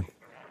prefer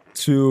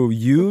to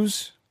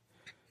use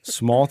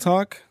small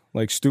talk,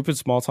 like stupid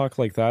small talk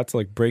like that to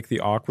like break the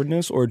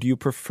awkwardness, or do you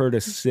prefer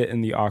to sit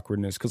in the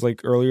awkwardness? Because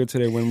like earlier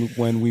today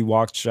when we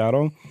walked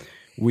Shadow,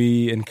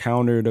 we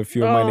encountered a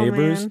few of my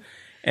neighbors, man.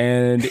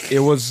 and it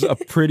was a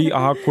pretty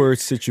awkward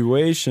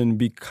situation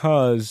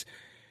because,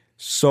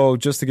 so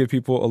just to give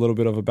people a little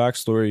bit of a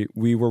backstory,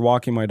 we were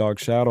walking my dog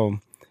Shadow,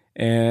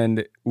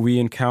 and we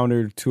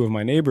encountered two of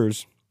my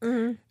neighbors,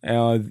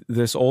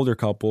 this older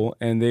couple,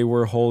 and they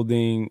were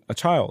holding a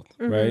child,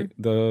 right?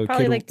 The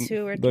Probably kid, like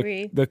 2 or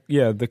 3. the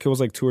kid was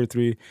like 2 or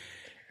 3,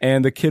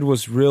 and the kid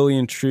was really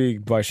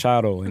intrigued by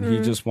Shadow, and he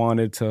just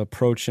wanted to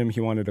approach him. He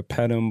wanted to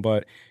pet him,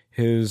 but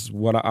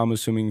what I'm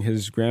assuming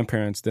his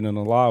grandparents didn't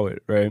allow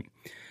it, right?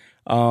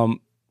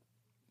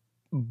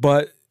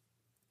 But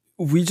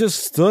we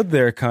just stood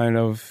there kind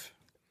of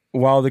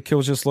while the kid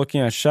was just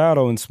looking at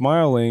Shadow and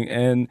smiling,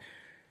 and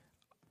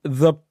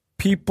the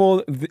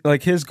people,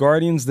 like his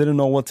guardians, didn't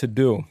know what to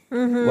do.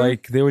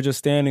 Like they were just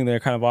standing there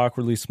kind of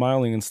awkwardly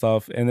smiling and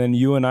stuff, and then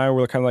you and I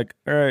were kind of like,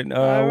 all right,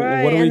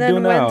 what do we do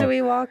now? When do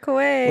we walk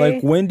away?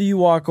 Like, when do you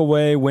walk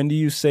away? When do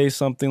you say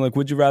something? Like,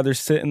 would you rather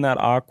sit in that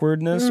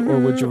awkwardness, or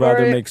would you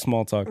rather make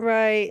small talk?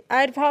 Right.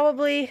 I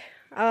probably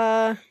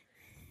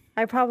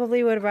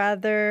would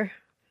rather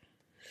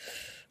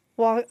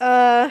walk.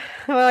 Well,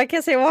 I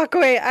can't say walk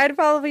away. I'd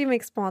probably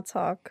make small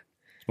talk.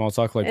 Small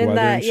talk like In weather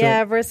that, and shit?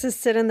 yeah, versus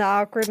sit in the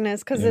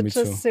awkwardness, because Yeah, me too.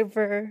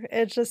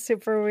 it's just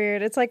super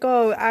weird. It's like,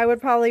 oh, I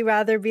would probably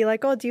rather be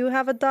like, oh, do you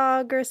have a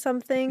dog or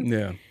something?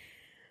 Yeah.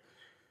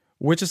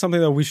 Which is something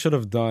that we should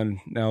have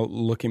done now,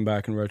 looking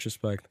back in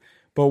retrospect.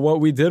 But what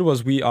we did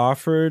was we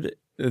offered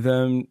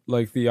them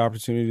like the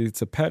opportunity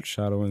to pet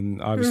Shadow,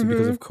 and obviously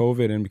because of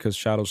COVID and because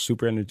Shadow's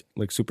super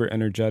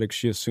energetic,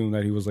 she assumed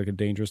that he was like a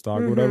dangerous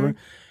dog or whatever,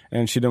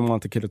 and she didn't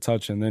want the kid to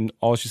touch him. And then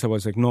all she said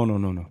was like,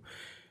 no.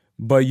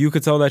 But you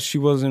could tell that she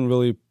wasn't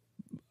really,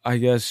 I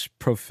guess,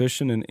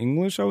 proficient in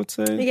English, I would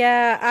say.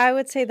 Yeah, I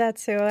would say that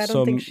too. I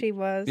don't think she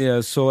was.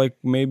 Yeah, so like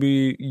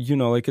maybe,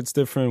 like it's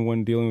different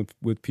when dealing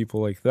with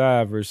people like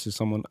that versus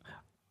someone,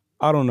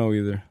 I don't know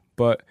either.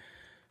 But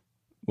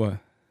what?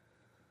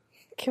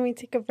 Can we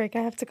take a break?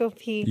 I have to go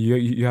pee.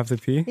 You have to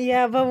pee?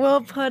 Yeah, but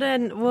we'll put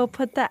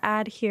the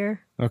ad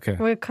here. Okay.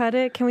 We'll cut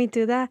it. Can we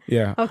do that?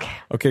 Yeah. Okay.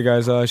 Okay,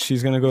 guys,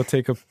 she's going to go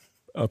take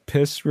a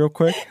piss real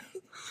quick,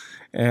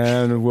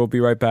 and we'll be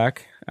right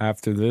back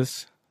after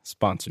this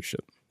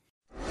sponsorship.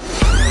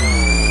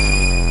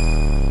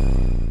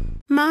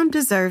 Mom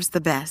deserves the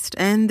best,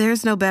 and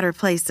there's no better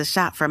place to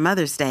shop for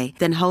Mother's Day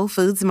than Whole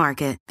Foods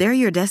Market. They're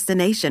your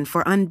destination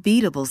for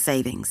unbeatable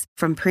savings,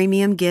 from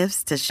premium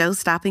gifts to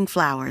show-stopping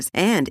flowers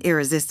and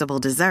irresistible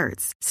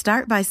desserts.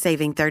 Start by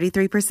saving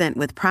 33%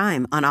 with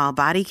Prime on all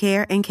body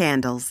care and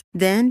candles.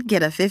 Then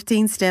get a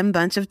 15-stem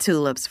bunch of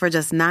tulips for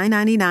just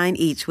 $9.99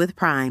 each with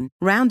Prime.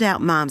 Round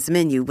out Mom's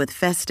menu with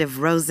festive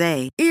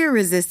rosé,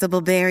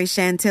 irresistible berry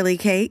chantilly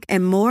cake,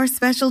 and more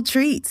special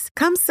treats.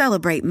 Come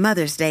celebrate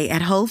Mother's Day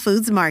at Whole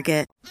Foods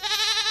Market.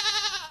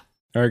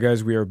 All right,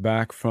 guys, we are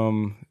back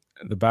from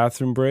the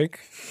bathroom break,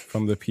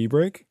 from the pee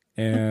break.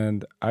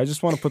 And I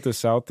just want to put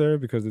this out there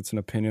because it's an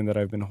opinion that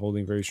I've been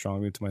holding very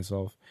strongly to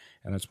myself,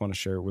 and I just want to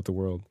share it with the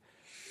world.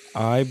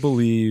 I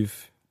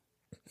believe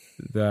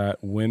that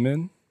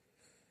women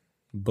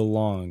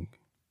belong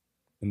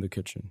in the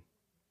kitchen.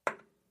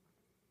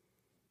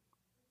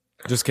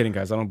 Just kidding,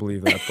 guys. I don't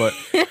believe that. But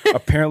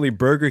apparently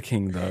Burger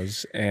King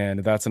does.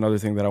 And that's another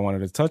thing that I wanted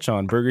to touch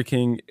on. Burger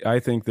King, I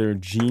think they're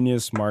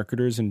genius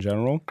marketers in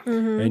general.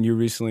 And you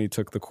recently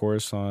took the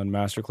course on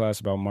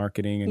Masterclass about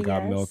marketing and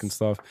Got Milk and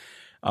stuff.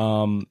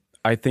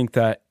 I think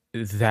that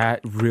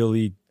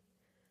really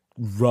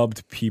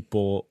rubbed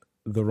people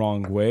the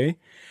wrong way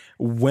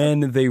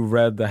when they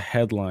read the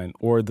headline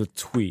or the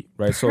tweet,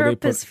 right? So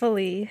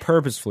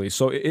purposefully.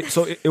 So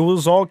it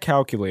was all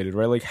calculated,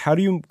 right? Like, how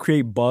do you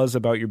create buzz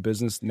about your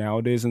business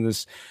nowadays in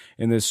this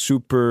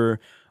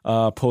super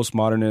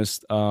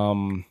postmodernist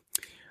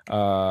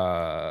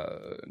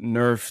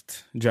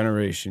nerfed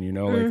generation,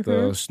 like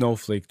the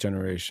snowflake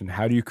generation?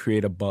 How do you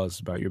create a buzz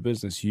about your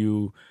business?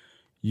 You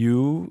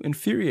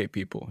infuriate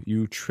people.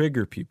 You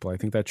trigger people. I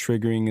think that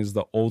triggering is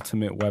the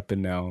ultimate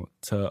weapon now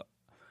to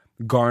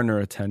garner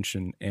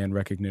attention and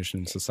recognition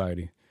in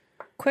society.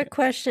 Quick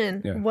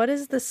question. Yeah. What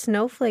is the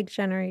snowflake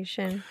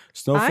generation?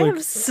 Snowflake, I'm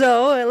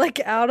so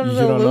out of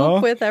the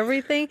loop with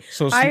everything.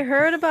 So I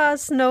heard about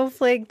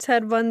snowflake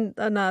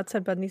not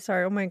Ted Bundy,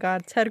 sorry. Oh my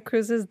God. Ted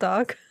Cruz's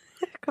dog.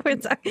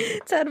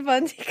 Ted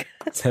Bundy.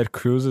 Ted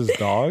Cruz's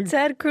dog?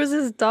 Ted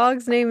Cruz's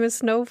dog's name is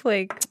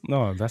Snowflake.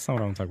 No, that's not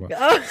what I'm talking about.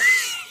 Oh.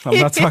 I'm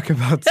not talking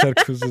about Ted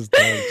Cruz's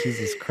dog.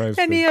 Jesus Christ.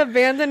 And he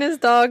abandoned his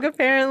dog,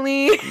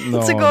 apparently,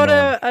 to go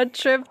to a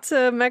trip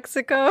to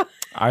Mexico.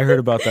 I heard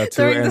about that,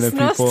 too. During and the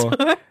snowstorm.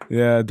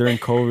 during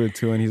COVID,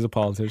 too. And he's a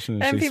politician.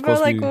 And people are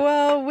like,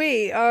 well,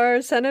 wait,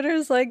 are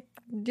senators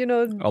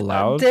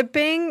allowed?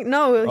 Dipping?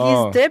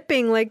 No, he's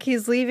dipping. Like,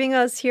 he's leaving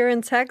us here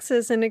in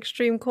Texas in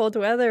extreme cold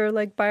weather,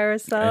 like by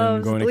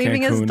ourselves,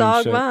 leaving his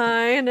dog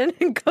behind and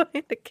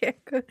going to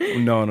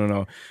Cancun.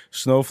 No.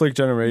 Snowflake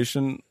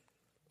generation.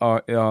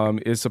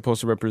 is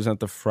supposed to represent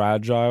the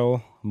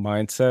fragile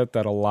mindset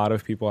that a lot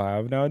of people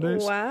have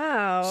nowadays.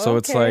 Wow. So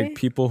it's like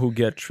people who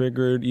get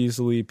triggered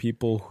easily,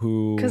 people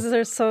who... Because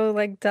they're so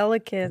like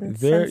delicate and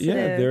sensitive.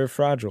 Yeah, they're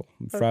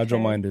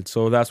fragile-minded.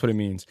 So that's what it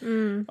means.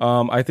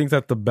 I think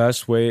that the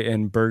best way,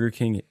 and Burger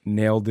King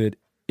nailed it,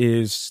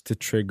 is to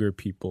trigger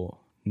people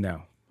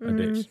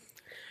nowadays.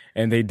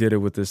 And they did it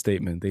with this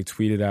statement. They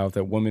tweeted out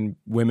that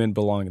women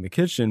belong in the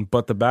kitchen.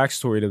 But the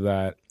backstory to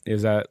that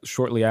is that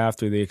shortly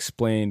after, they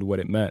explained what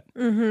it meant.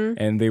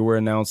 And they were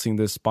announcing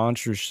this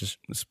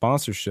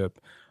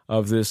sponsorship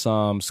of this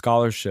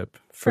scholarship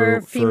for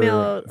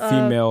female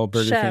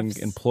Burger chefs.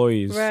 King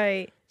employees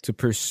to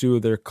pursue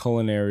their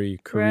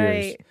culinary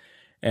careers.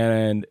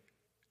 And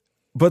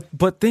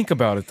but think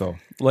about it though.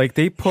 Like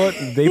they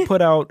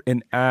put out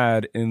an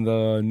ad in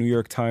the New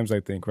York Times, I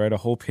think, right? A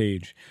whole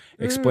page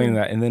explaining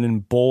that. And then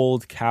in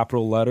bold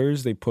capital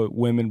letters, they put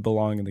 "Women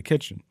belong in the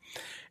kitchen."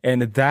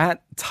 And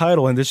that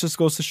title, and this just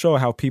goes to show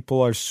how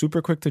people are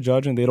super quick to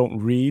judge and they don't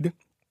read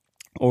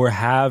or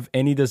have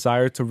any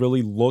desire to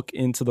really look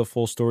into the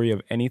full story of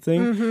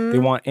anything. They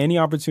want any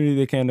opportunity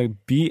they can to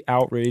be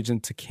outraged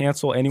and to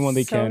cancel anyone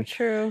they can.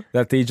 True.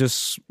 That they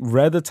just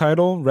read the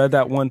title, read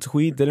that one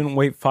tweet, didn't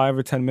wait 5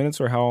 or 10 minutes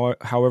or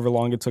however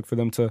long it took for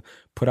them to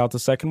put out the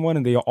second one,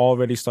 and they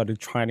already started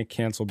trying to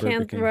cancel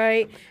Burger King.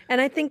 Right. And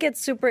I think it's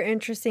super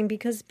interesting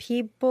because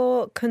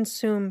people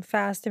consume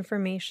fast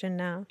information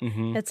now.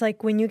 It's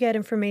like when you get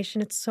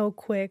information, it's so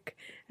quick.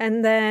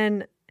 And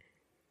then...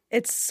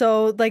 it's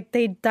so, like,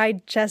 they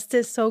digest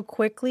it so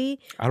quickly.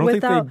 I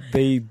don't think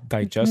they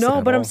digest it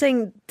No, but all. I'm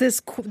saying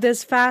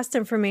this fast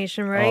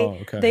information, right? Oh,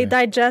 okay. They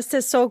digest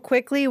it so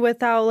quickly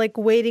without, like,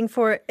 waiting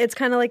for it. It's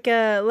kind of like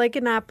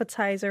an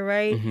appetizer,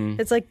 right?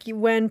 It's like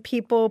when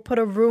people put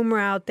a rumor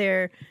out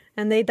there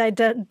and they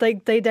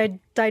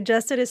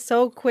digested it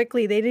so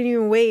quickly. They didn't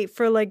even wait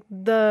for, like,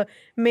 the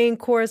main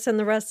course and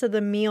the rest of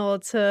the meal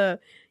to...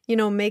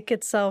 make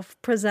itself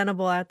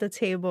presentable at the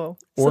table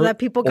so that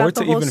people got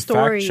the whole story.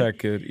 Or to even fact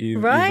check it.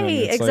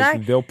 Right, exactly.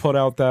 Like they'll put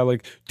out that,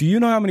 like, do you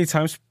know how many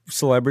times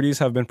celebrities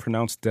have been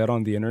pronounced dead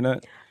on the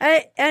internet?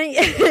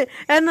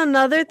 And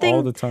another thing.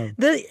 All the time.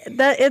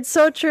 That it's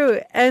so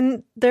true.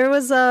 And there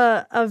was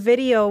a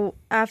video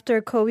after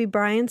Kobe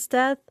Bryant's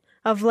death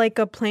of like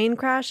a plane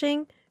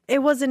crashing.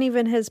 It wasn't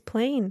even his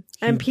plane.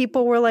 And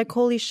people were like,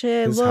 holy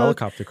shit, his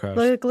helicopter crash.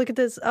 Look at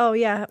this. Oh,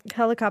 yeah,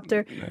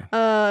 helicopter.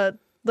 Yeah.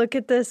 Look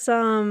at this,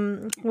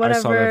 whatever. I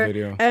saw that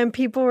video. And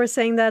people were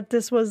saying that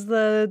this was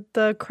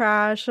the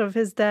crash of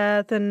his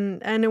death,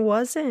 and it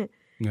wasn't.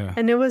 Yeah.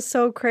 And it was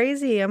so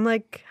crazy. I'm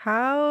like,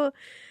 how?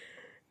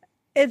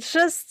 It's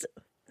just,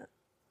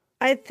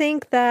 I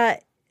think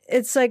that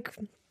it's like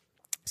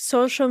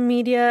social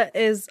media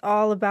is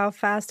all about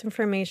fast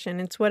information.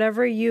 It's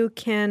whatever you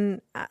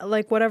can,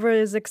 like whatever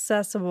is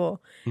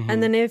accessible.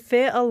 And then if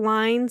it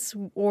aligns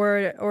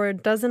or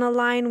doesn't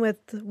align with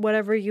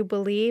whatever you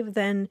believe,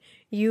 then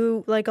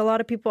you, like a lot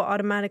of people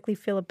automatically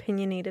feel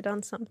opinionated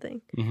on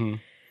something.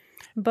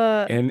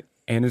 But and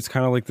it's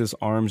kind of like this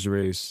arms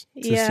race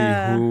to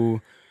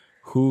see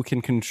who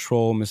can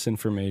control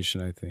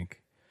misinformation, I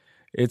think.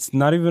 It's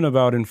not even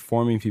about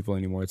informing people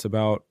anymore. It's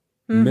about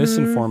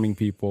misinforming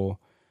people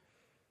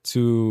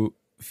to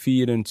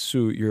feed and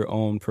suit your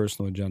own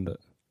personal agenda.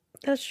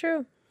 That's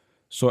true.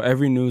 So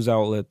every news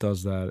outlet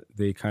does that.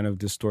 They kind of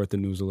distort the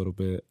news a little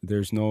bit.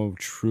 There's no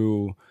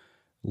true,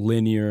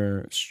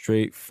 linear,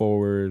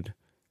 straightforward,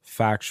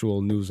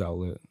 factual news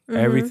outlet.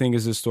 Everything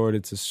is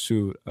distorted to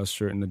suit a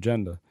certain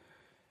agenda.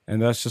 And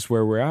that's just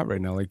where we're at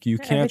right now. Like, you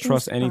can't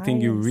trust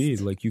anything you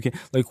read. Like, you can,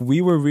 like,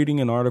 we were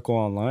reading an article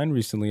online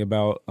recently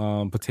about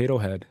Potato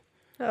Head.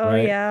 Oh,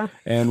 right? yeah.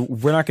 And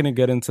we're not going to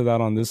get into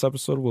that on this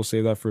episode. We'll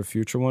save that for a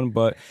future one.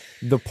 But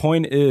the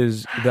point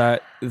is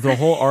that the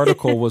whole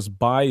article was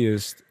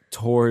biased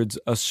towards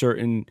a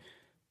certain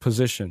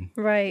position.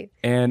 Right.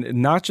 And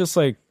not just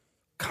like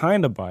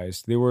kind of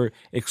biased. They were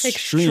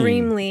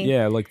extremely.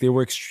 Yeah, like they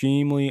were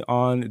extremely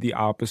on the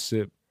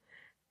opposite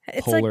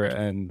polar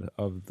end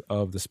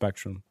of the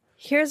spectrum.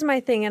 Here's my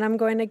thing, and I'm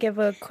going to give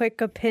a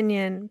quick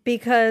opinion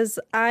because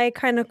I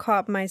kind of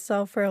caught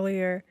myself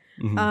earlier.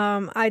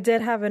 I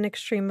did have an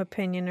extreme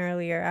opinion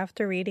earlier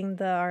after reading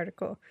the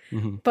article.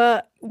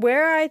 But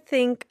where I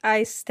think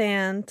I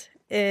stand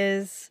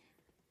is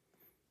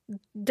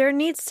there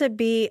needs to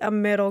be a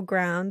middle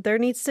ground. There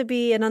needs to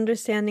be an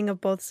understanding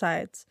of both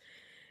sides.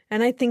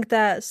 And I think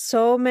that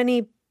so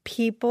many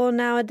people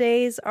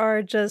nowadays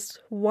are just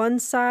one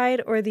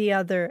side or the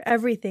other.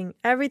 Everything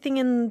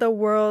in the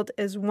world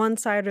is one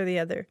side or the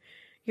other.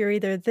 You're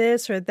either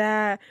this or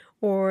that,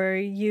 or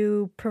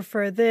you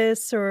prefer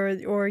this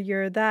or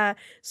you're that.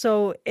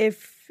 So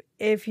if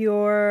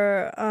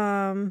you're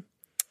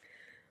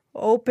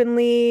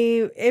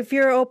openly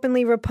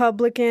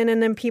Republican,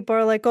 and then people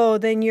are like, oh,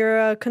 then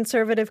you're a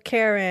conservative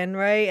Karen,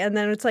 right? And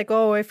then it's like,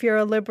 oh, if you're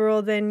a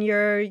liberal, then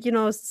you're,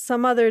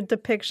 some other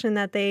depiction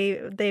that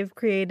they've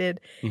created.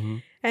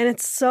 And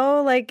it's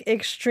so like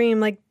extreme.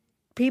 Like,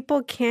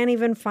 people can't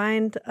even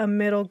find a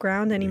middle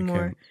ground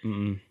anymore.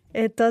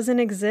 It doesn't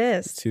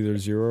exist. It's either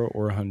 0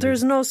 or 100.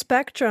 There's no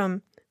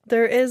spectrum.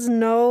 There is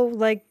no,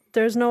 like,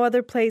 there's no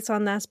other place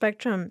on that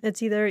spectrum.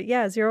 It's either,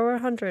 0 or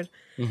 100.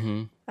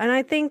 Mm-hmm. And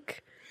I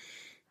think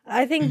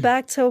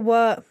back to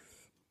what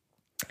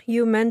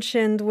you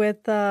mentioned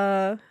with,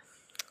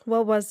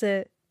 what was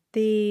it?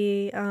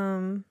 The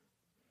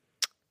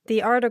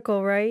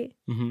article, right?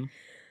 Mm-hmm.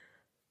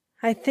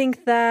 I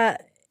think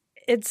that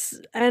it's,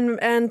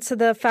 and to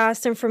the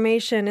fast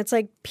information, it's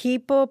like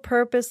people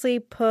purposely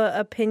put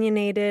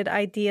opinionated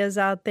ideas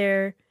out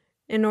there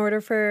in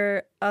order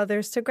for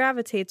others to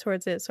gravitate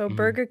towards it. So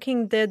Burger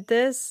King did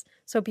this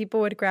so people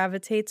would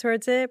gravitate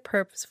towards it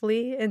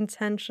purposefully,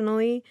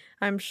 intentionally.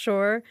 I'm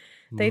sure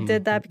they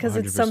did that because 100%.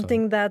 It's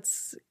something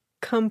that's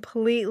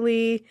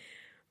completely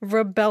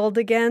rebelled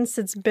against.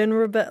 It's been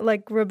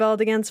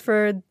rebelled against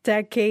for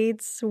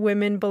decades.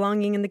 Women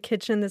belonging in the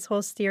kitchen, this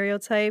whole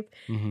stereotype.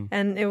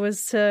 And it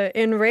was to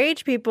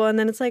enrage people. And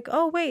then it's like,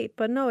 oh, wait,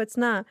 but no, it's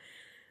not.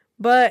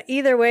 But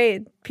either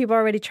way, people are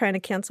already trying to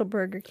cancel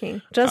Burger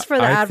King just for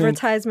the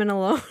advertisement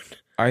alone.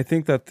 I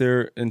think that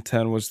their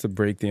intent was to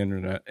break the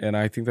internet. And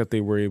I think that they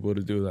were able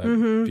to do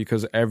that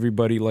because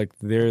everybody, like,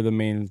 they're the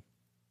main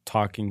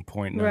talking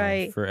point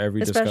now for every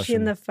discussion. Especially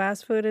in the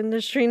fast food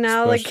industry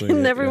now.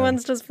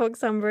 Everyone's just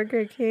focused on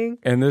Burger King.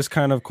 And this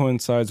kind of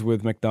coincides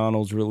with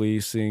McDonald's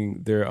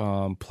releasing their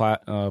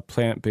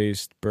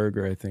plant-based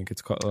burger, I think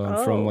it's called,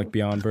 from like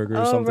Beyond Burger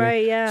or something.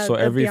 Right, yeah. So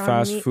every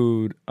fast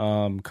food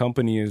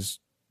company is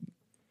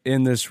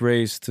in this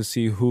race to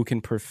see who can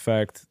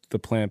perfect the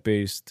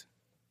plant-based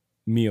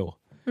meal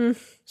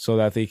so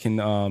that they can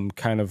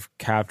kind of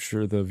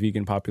capture the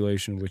vegan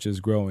population, which is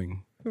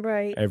growing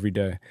every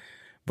day.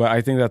 But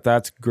I think that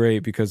that's great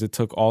because it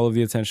took all of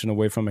the attention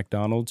away from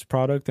McDonald's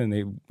product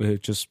and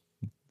it just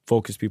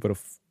focused people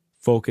to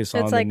focus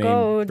on the name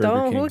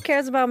Burger King. Who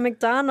cares about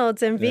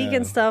McDonald's and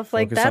vegan stuff?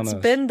 Like, that's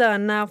been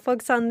done now.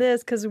 Focus on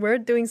this because we're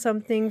doing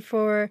something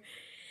for...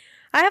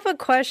 I have a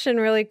question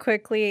really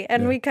quickly,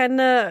 and we kind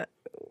of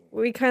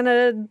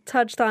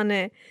touched on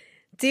it.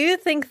 Do you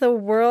think the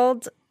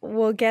world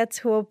will get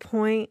to a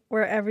point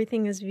where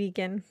everything is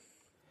vegan?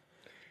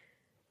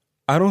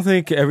 I don't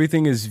think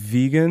everything is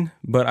vegan,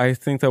 but I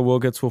think that we'll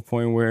get to a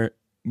point where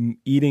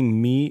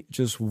eating meat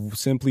just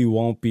simply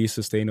won't be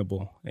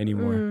sustainable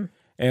anymore.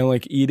 And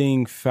like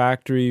eating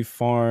factory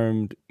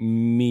farmed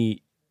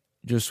meat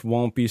just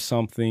won't be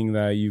something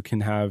that you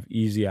can have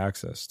easy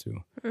access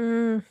to.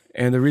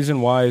 And the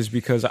reason why is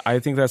because I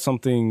think that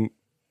something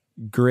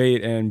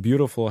great and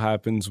beautiful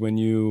happens when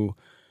you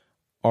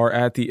are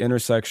at the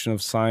intersection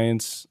of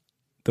science,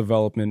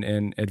 development,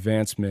 and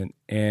advancement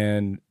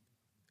and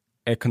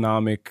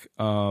economic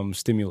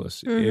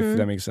stimulus, if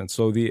that makes sense.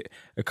 So the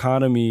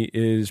economy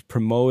is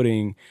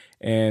promoting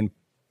and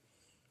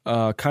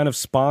kind of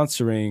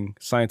sponsoring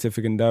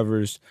scientific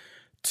endeavors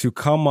to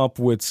come up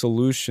with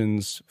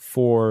solutions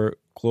for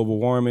global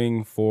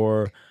warming,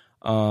 for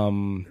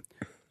carbon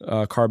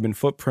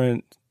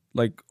footprint,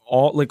 like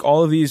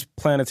all of these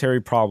planetary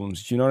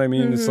problems. You know what I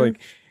mean? It's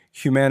like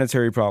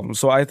humanitarian problems.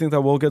 So I think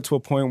that we'll get to a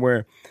point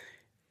where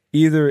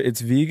either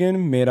it's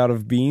vegan, made out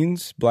of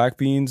beans, black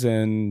beans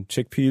and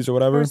chickpeas or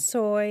whatever. Or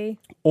soy.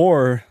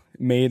 Or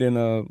made in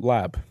a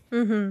lab.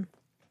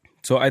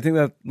 So I think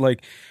that,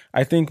 like,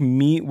 I think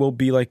meat will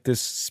be like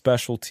this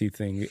specialty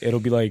thing.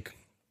 It'll be like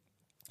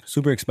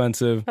super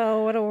expensive.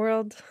 Oh, what a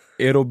world.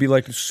 It'll be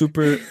like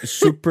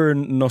super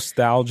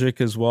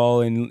nostalgic as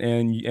well,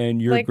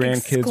 and your like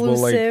grandkids will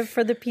like exclusive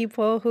for the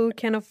people who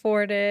can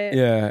afford it.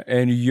 Yeah,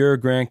 and your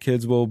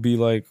grandkids will be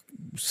like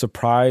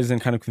surprised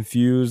and kind of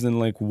confused and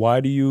like, why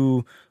do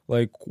you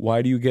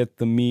get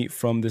the meat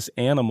from this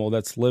animal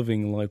that's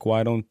living? Like,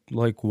 why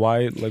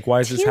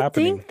is this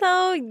happening?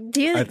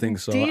 I think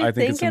so. I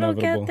think it's it'll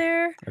inevitable. Get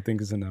there? I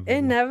think it's inevitable.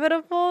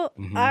 Inevitable?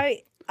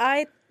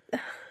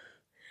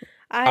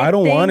 I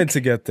don't want it to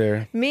get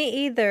there.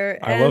 Me either.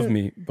 I love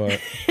meat, but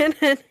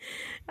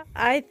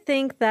I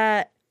think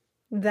that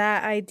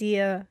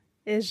idea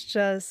is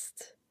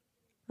just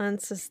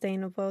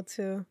unsustainable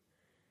too.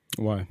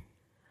 Why?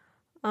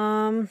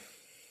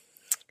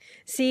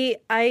 See,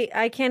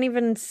 I can't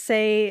even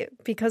say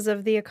because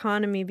of the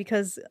economy,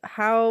 because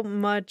how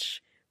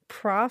much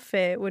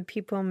profit would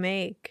people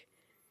make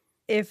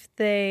if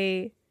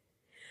they...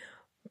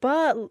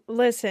 But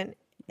listen,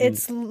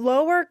 it's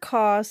lower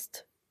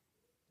cost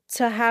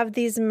to have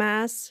these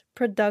mass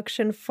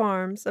production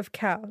farms of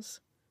cows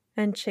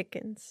and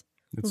chickens.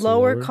 It's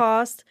lower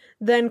cost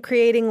than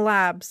creating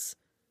labs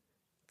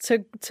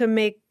to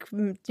make,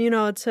 I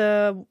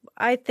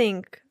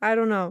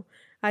don't know.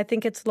 I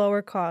think it's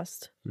lower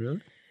cost. Really?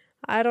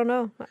 I don't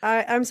know.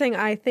 I'm saying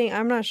I think.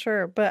 I'm not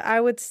sure. But I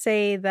would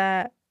say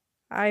that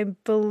I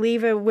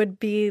believe it would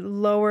be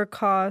lower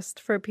cost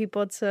for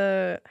people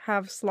to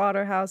have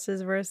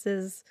slaughterhouses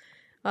versus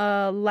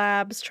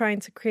labs trying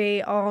to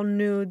create all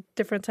new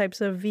different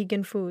types of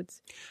vegan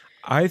foods.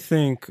 I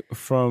think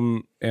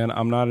and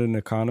I'm not an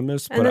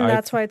economist, and then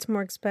that's why it's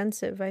more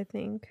expensive, I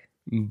think.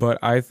 But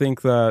I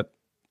think that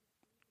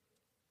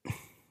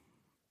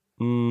I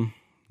kind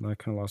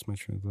of lost my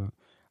train of thought.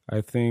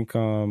 I think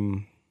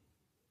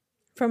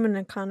From an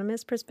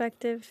economist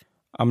perspective?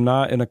 I'm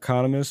not an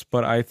economist,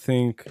 but I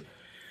think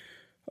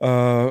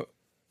I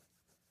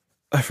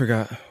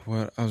forgot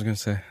what I was going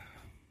to say.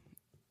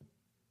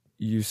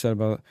 You said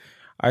about,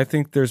 I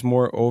think there's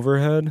more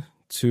overhead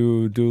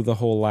to do the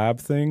whole lab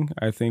thing.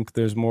 I think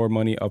there's more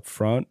money up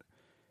front.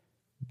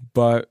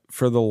 But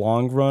for the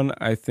long run,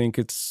 I think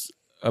it's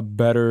a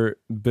better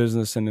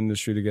business and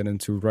industry to get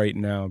into right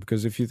now.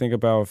 Because if you think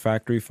about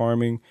factory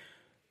farming,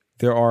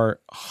 there are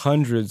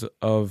hundreds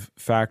of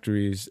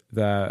factories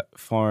that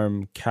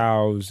farm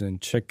cows and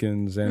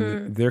chickens,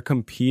 and they're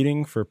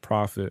competing for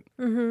profit.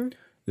 Mm-hmm.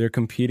 They're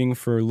competing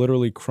for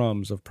literally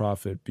crumbs of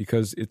profit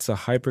because it's a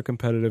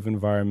hyper-competitive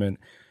environment.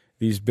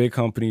 These big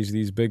companies,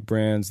 these big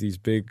brands, these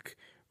big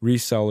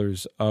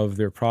resellers of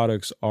their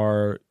products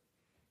are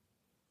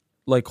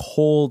like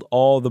hold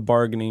all the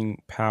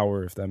bargaining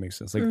power, if that makes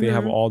sense. Like they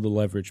have all the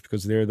leverage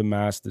because they're the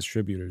mass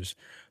distributors.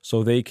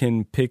 So they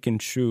can pick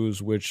and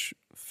choose which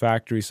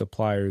factory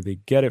supplier they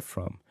get it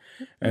from.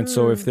 And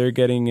so if they're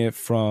getting it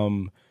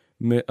from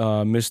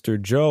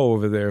Mr. Joe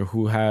over there,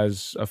 who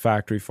has a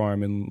factory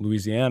farm in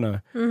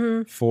Louisiana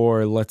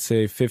for, let's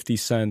say, 50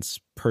 cents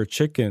per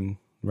chicken,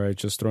 right?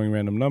 Just throwing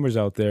random numbers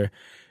out there.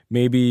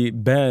 Maybe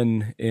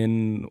Ben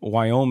in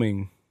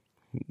Wyoming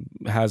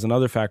has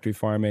another factory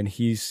farm and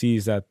he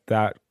sees that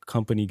that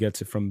company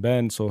gets it from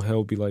Ben. So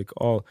he'll be like,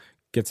 oh,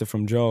 gets it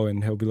from Joe.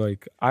 And he'll be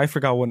like, I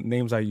forgot what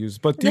names I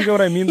used, but do you know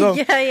what I mean though?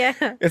 Yeah.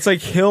 It's like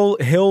he'll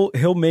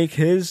make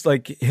his,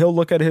 like he'll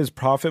look at his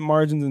profit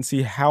margins and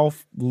see how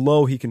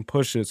low he can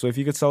push it. So if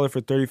he could sell it for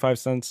 35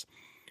 cents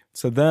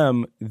to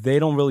them, they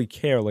don't really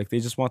care. Like they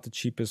just want the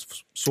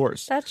cheapest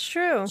source. That's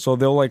true. So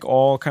they'll like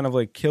all kind of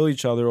like kill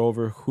each other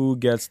over who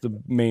gets the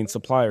main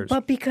suppliers.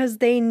 But because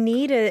they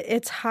need it,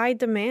 it's high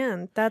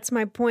demand. That's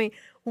my point.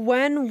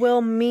 When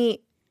will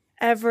meat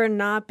ever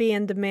not be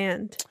in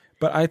demand?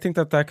 But I think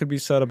that could be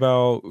said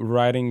about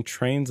riding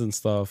trains and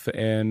stuff.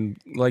 And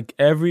like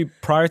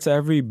prior to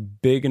every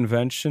big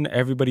invention,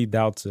 everybody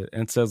doubts it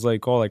and says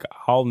like, oh, like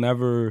I'll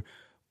never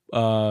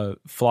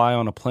fly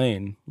on a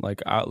plane.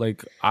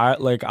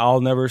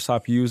 I'll never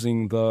stop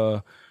using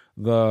the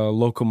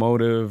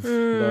locomotive,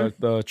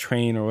 the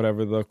train or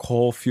whatever, the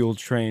coal fueled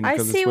train. I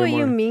see what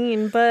you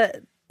mean,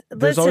 but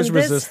there's always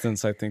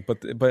resistance, I think.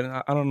 But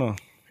I don't know.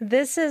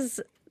 This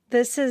is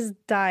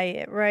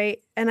diet,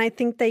 right? And I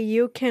think that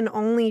you can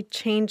only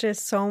change it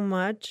so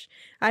much.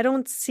 I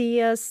don't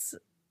see us,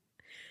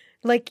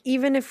 like,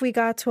 even if we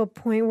got to a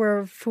point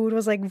where food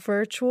was like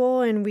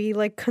virtual and we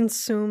like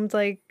consumed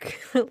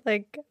like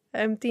like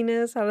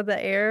emptiness out of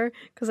the air,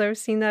 because I've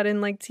seen that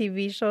in like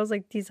TV shows,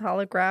 like these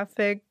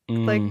holographic,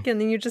 like, and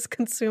then you just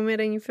consume it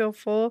and you feel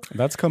full.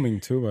 That's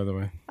coming too, by the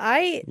way.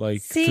 I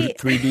like see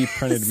 3D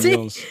printed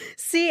meals.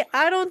 See,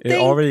 I don't think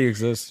it already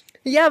exists.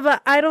 Yeah,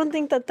 but I don't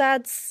think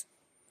that's.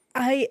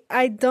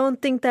 I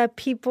don't think that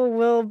people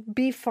will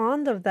be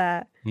fond of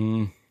that.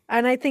 And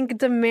I think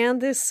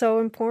demand is so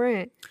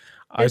important.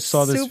 I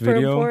saw this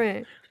video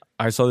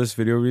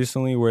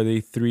recently where they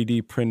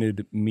 3D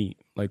printed meat,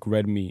 like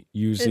red meat,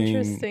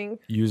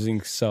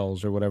 using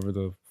cells or whatever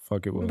the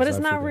fuck it was. But it's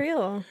not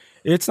real.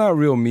 It's not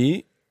real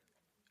meat,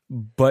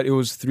 but it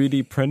was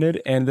 3D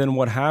printed. And then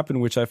what happened,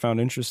 which I found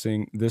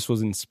interesting, this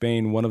was in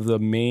Spain, one of the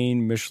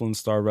main Michelin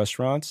star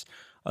restaurants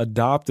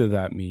adopted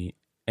that meat.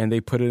 And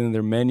they put it in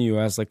their menu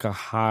as like a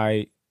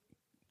high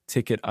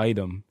ticket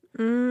item.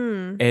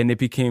 And it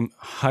became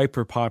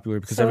hyper popular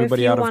because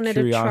everybody out of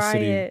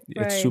curiosity,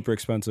 it's super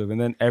expensive. And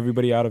then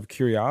everybody out of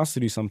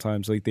curiosity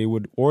sometimes, like they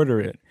would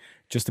order it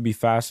just to be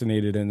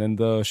fascinated. And then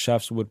the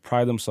chefs would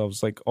pride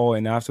themselves like, oh,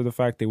 and after the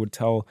fact, they would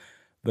tell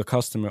the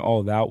customer,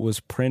 oh, that was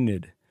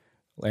printed.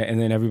 And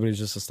then everybody's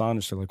just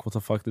astonished. They're like, what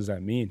the fuck does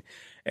that mean?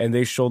 And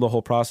they show the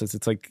whole process.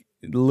 It's like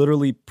it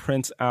literally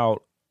prints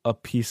out a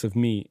piece of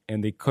meat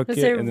and they cook it.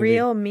 Is it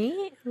real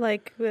meat?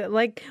 Like, well,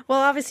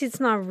 obviously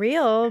it's not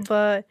real,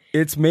 but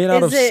it's made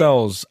out of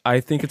cells. I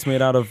think it's made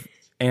out of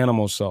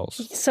animal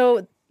cells.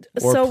 So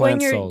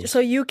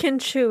you can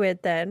chew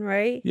it then,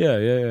 right?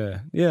 Yeah.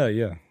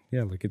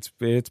 Like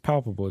it's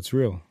palpable. It's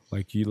real.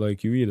 Like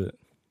you eat it.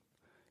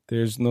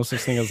 There's no such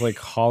thing as like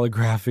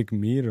holographic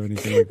meat or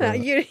anything like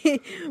that.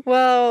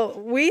 Well,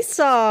 we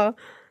saw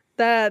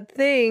that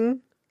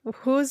thing.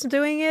 Who's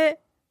doing it?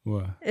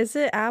 What? Is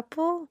it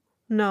Apple?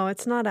 No,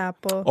 it's not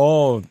Apple.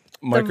 Oh,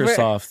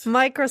 Microsoft.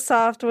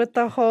 Microsoft with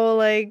the whole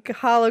like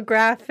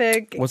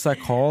holographic. What's that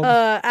called?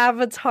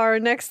 Avatar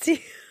next to you.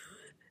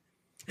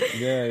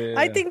 Yeah.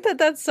 I think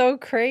that's so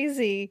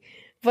crazy.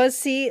 But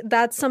see,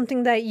 that's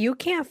something that you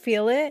can't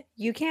feel it.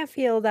 You can't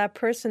feel that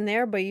person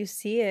there, but you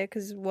see it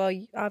because, well,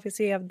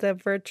 obviously you have the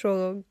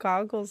virtual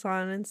goggles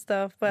on and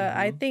stuff. But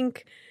I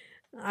think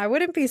I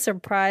wouldn't be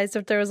surprised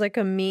if there was like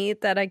a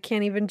meat that I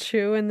can't even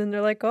chew, and then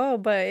they're like, "Oh,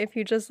 but if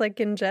you just like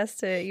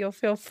ingest it, you'll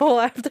feel full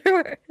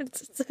afterwards."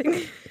 It's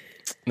like...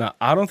 No,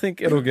 I don't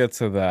think it'll get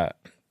to that,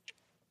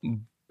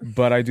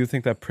 but I do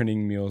think that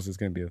printing meals is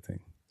going to be a thing.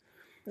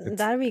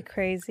 That'd be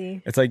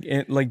crazy. It's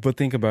like, but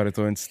think about it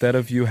though. Instead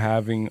of you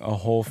having a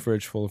whole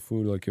fridge full of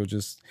food, like you'll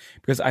just,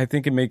 because I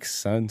think it makes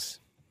sense.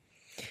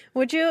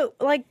 Would you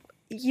like?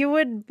 you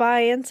would buy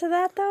into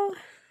that though?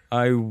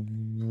 I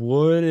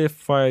would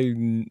if I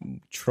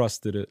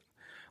trusted it.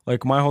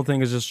 Like, my whole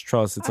thing is just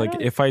trust. It's like,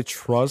 if I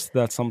trust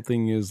that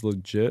something is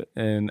legit,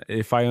 and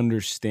if I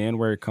understand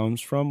where it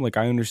comes from, like,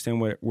 I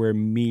understand where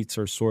meats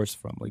are sourced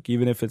from. Like,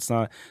 even if it's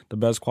not the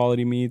best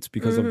quality meats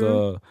because of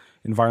the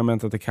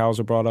environment that the cows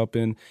are brought up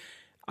in,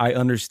 I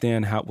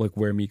understand how, like,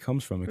 where meat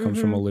comes from. It comes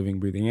from a living,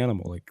 breathing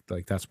animal.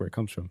 Like that's where it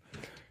comes from.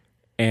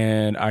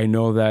 And I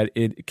know that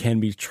it can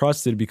be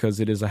trusted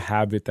because it is a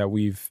habit that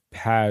we've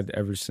had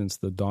ever since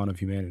the dawn of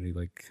humanity,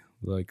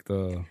 like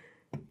the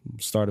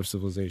start of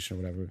civilization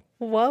or whatever.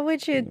 What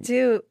would you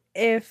do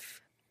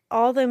if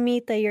all the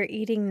meat that you're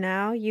eating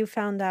now, you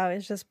found out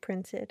is just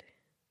printed?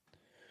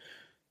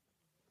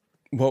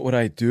 What would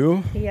I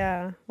do?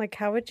 Yeah. Like,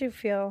 how would you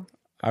feel?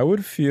 I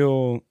would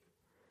feel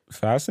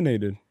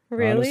fascinated.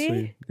 Really?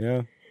 Honestly.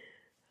 Yeah.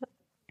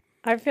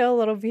 I feel a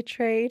little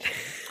betrayed.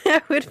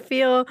 I would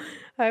feel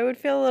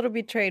a little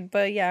betrayed,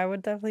 but yeah, I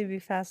would definitely be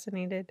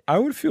fascinated. I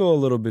would feel a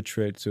little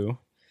betrayed too.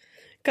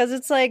 Because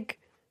it's like,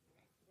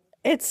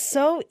 it's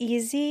so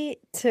easy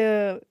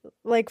to,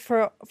 like,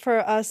 for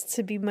us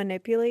to be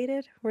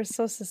manipulated. We're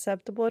so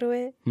susceptible to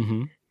it.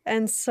 Mm-hmm.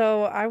 And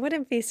so I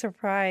wouldn't be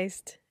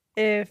surprised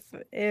if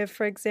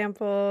for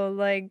example,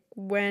 like,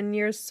 when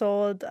you're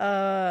sold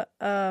a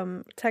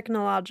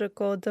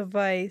technological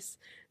device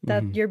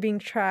that you're being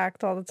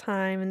tracked all the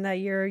time, and that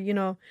you're,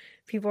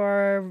 people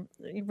are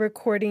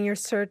recording your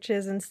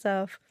searches and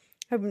stuff.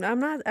 I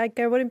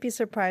wouldn't be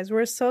surprised.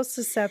 We're so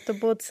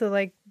susceptible to,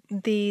 like,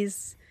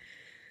 these,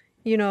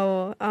 I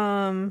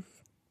don't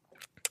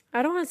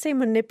want to say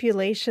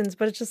manipulations,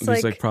 but it's just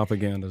There's like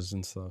propagandas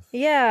and stuff.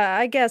 Yeah,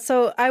 I guess.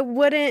 So I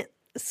wouldn't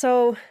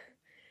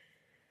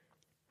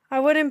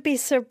be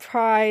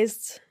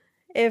surprised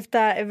if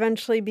that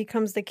eventually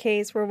becomes the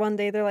case, where one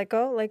day they're like,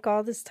 oh, like,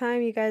 all this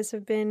time you guys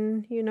have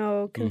been,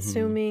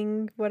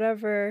 consuming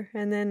whatever,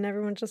 and then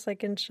everyone's just,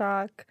 like, in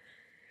shock.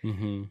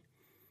 Mm-hmm.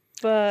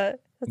 But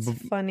that's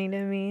funny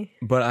to me.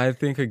 But I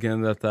think,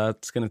 again,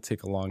 that's going to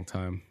take a long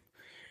time.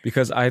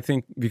 Because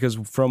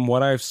from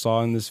what I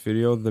saw in this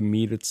video, the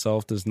meat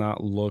itself does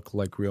not look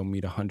like real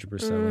meat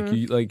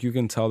 100%. Like you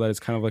can tell that it's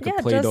kind of like a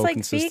Play-Doh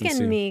consistency. Yeah,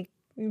 just like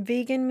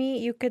vegan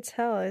meat, you could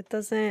tell it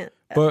doesn't.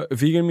 But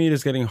vegan meat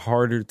is getting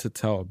harder to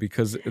tell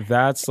because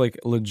that's, like,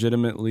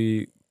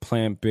 legitimately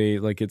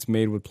plant-based. Like, it's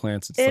made with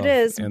plants and stuff. It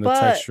is, and the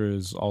texture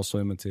is also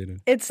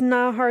imitated. It's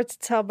not hard to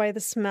tell by the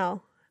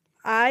smell.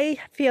 I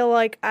feel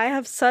like I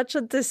have such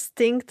a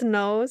distinct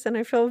nose, and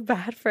I feel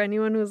bad for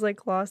anyone who's,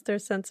 like, lost their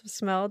sense of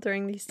smell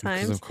during these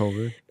times. Because of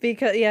COVID?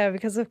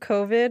 Because of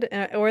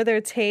COVID, or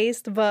their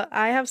taste. But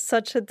I have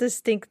such a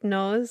distinct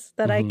nose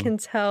that I can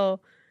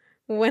tell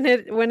when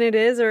it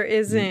is or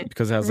isn't.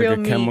 Because it has, like,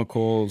 a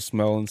chemical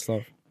smell and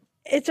stuff?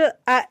 It's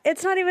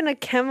not even a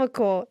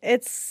chemical.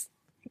 It's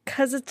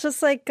because it's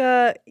just like,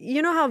 how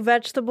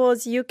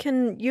vegetables,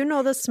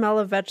 the smell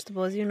of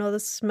vegetables, the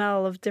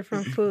smell of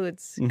different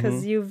foods,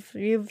 because you've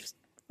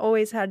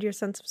always had your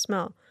sense of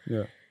smell.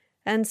 Yeah.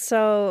 And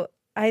so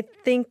I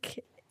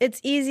think it's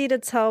easy to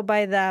tell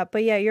by that.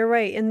 But yeah, you're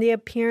right. In the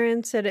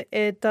appearance,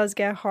 it does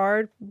get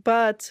hard.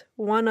 But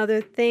one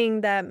other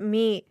thing that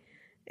meat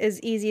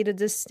is easy to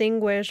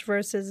distinguish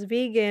versus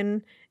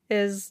vegan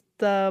is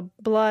the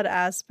blood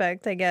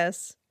aspect, I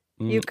guess.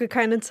 You could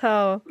kind of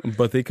tell.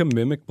 But they can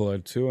mimic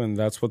blood too, and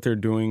that's what they're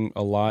doing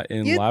a lot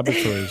in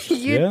laboratories.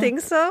 You think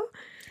so?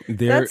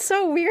 That's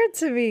so weird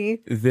to me.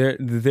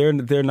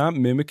 They're not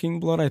mimicking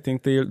blood. I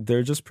think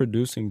they're just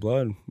producing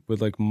blood with,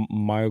 like,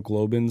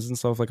 myoglobins and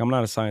stuff. Like, I'm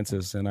not a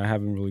scientist and I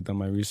haven't really done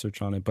my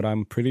research on it, but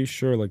I'm pretty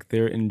sure, like,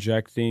 they're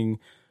injecting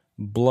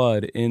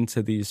blood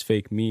into these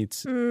fake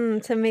meats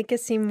to make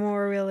it seem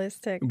more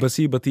realistic. But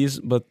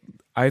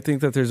I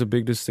think that there's a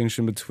big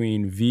distinction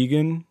between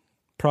vegan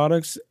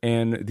products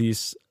and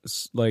these,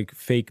 like,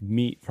 fake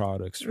meat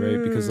products, right?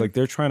 Because, like,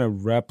 they're trying to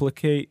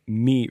replicate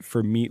meat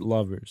for meat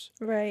lovers,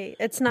 right?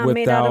 It's not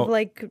made out of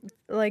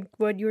like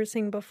what you were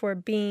saying before,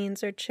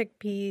 beans or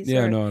chickpeas.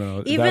 Yeah,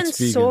 no, even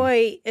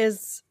soy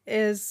is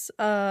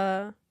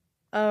a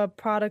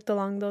product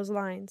along those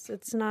lines.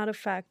 It's not a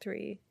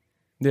factory.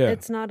 Yeah,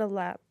 it's not a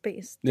lab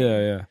based.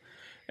 Yeah.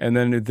 And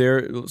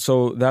then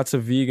so that's a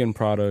vegan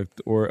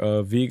product or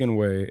a vegan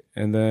way.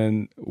 And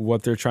then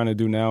what they're trying to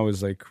do now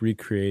is, like,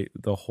 recreate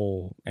the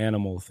whole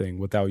animal thing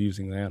without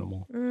using the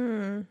animal,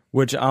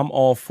 which I'm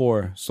all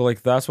for. So,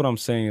 like, that's what I'm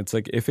saying. It's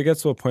like, if it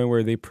gets to a point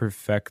where they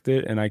perfect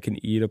it and I can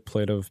eat a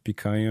plate of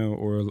picanha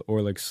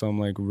or like some,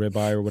 like,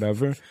 ribeye or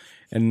whatever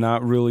and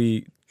not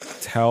really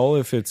tell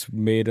if it's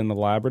made in the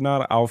lab or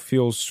not, I'll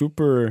feel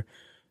super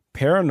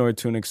paranoid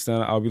to an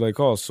extent. I'll be like,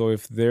 oh, so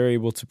if they're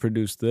able to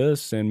produce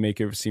this and make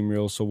it seem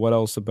real, so what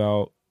else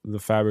about the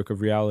fabric of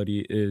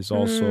reality is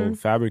also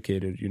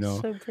fabricated,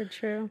 Super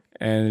true.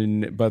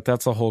 But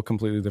that's a whole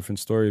completely different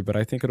story. But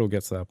I think it'll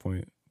get to that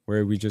point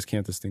where we just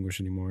can't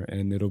distinguish anymore,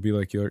 and it'll be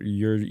like you're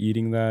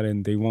eating that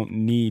and they won't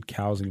need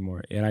cows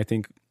anymore. And I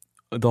think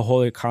the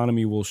whole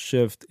economy will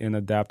shift and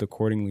adapt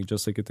accordingly,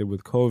 just like it did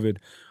with COVID.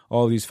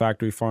 All these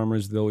factory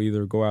farmers, they'll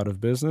either go out of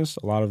business,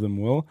 a lot of them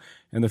will,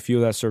 and the few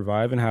that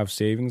survive and have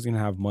savings and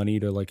have money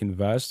to like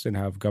invest and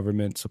have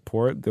government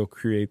support, they'll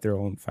create their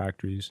own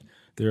factories,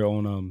 their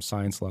own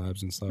science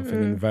labs and stuff,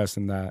 and invest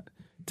in that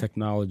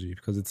technology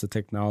because it's a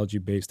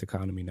technology-based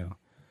economy now.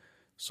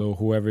 So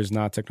whoever is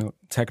not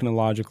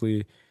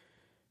technologically,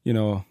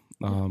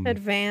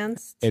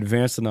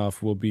 advanced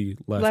enough will be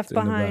left in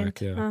behind. The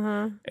back.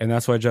 Yeah. And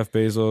that's why Jeff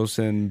Bezos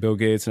and Bill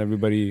Gates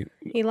and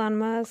Elon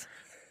Musk,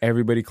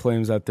 everybody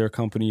claims that their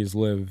companies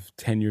live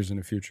 10 years in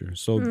the future.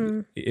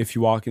 So if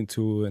you walk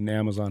into an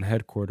Amazon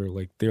headquarters,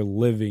 like they're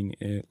living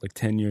in like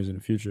 10 years in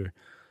the future.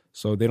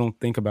 So they don't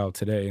think about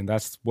today. And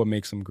that's what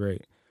makes them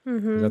great,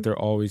 is that they're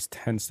always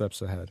 10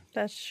 steps ahead.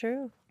 That's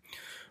true.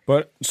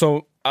 But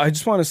so I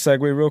just want to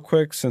segue real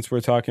quick since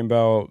we're talking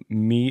about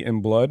meat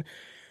and blood.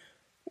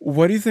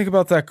 What do you think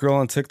about that girl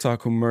on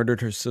TikTok who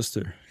murdered her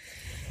sister?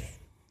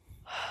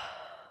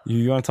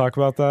 You want to talk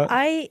about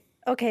that?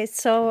 Okay,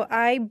 so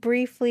I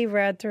briefly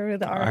read through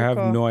the article. I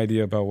have no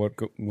idea about what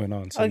went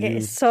on. So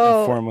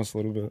inform us a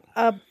little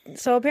bit.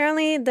 So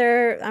apparently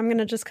I'm going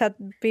to just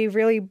be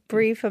really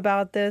brief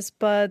about this,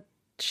 but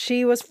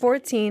she was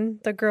 14,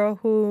 the girl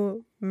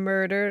who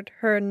murdered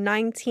her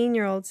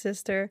 19-year-old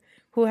sister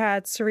who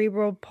had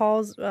cerebral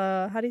palsy.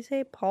 How do you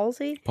say it?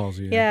 Palsy?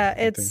 Palsy, yeah.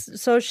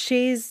 It's so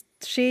she's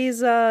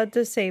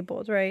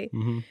disabled, right?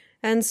 Mm-hmm.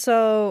 And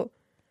so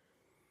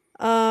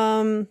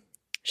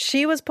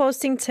she was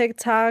posting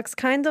TikToks,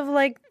 kind of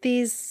like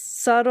these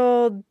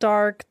subtle,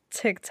 dark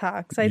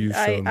TikToks.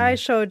 I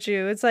showed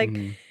you. It's like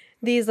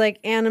these like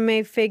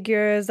anime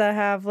figures that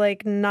have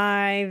like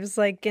knives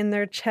like in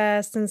their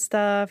chest and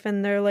stuff,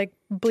 and they're like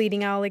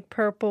bleeding out like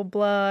purple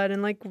blood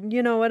and like,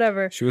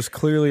 whatever. She was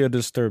clearly a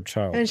disturbed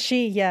child. And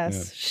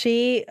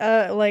she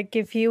like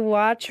if you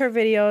watch her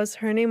videos,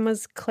 her name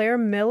was Claire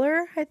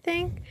Miller, I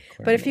think.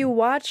 If you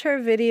watch her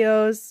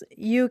videos,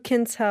 you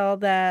can tell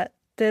that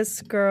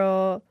this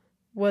girl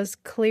was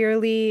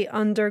clearly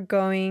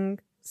undergoing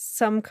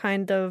some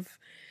kind of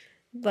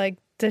like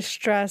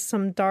distress,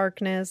 some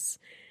darkness.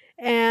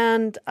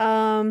 And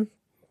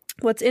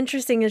what's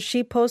interesting is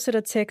she posted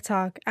a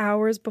TikTok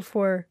hours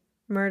before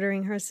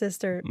murdering her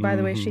sister. By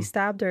the way, she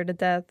stabbed her to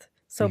death.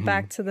 So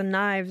back to the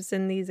knives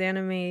in these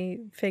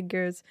anime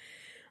figures.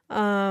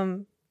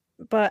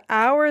 But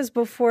hours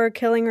before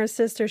killing her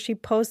sister, she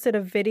posted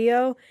a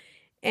video,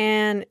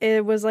 and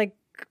it was like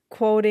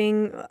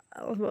quoting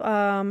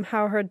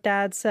how her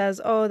dad says,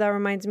 "Oh, that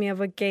reminds me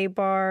of a gay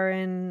bar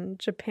in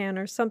Japan,"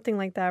 or something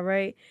like that,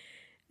 right?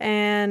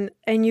 And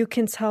you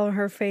can tell in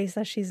her face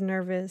that she's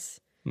nervous.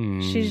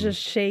 She's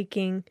just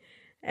shaking,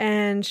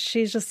 and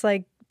she's just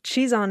like,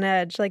 she's on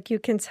edge, like you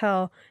can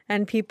tell.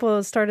 And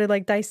people started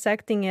like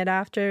dissecting it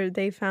after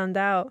they found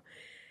out.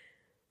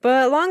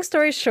 But long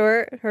story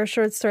short, her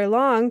short story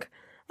long,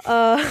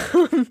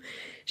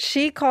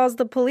 she calls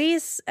the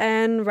police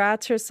and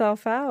rats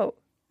herself out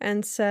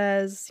and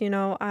says,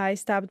 I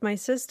stabbed my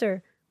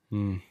sister.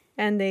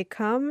 And they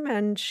come,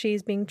 and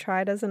she's being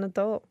tried as an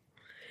adult.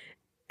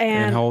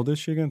 And how old is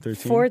she again?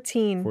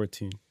 13?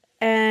 14.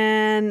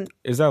 And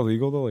is that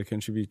legal though? Like, can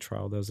she be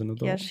trialed as an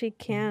adult? Yeah, she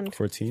can.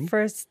 14?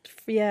 For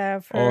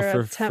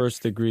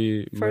first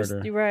degree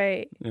murder.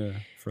 Right. Yeah,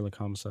 for like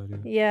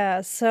homicide.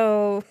 Yeah,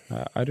 so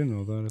I didn't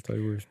know that. I thought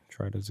you were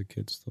tried as a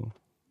kid still.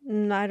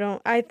 I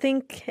don't. I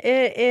think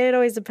it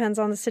always depends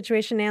on the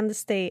situation and the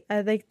state.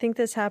 I think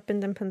this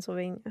happened in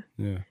Pennsylvania.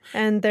 Yeah,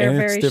 and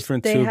it's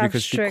different too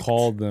because she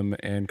called them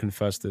and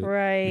confessed it.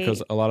 Right.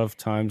 Because a lot of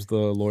times the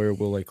lawyer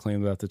will like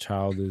claim that the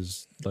child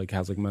is like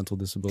has like mental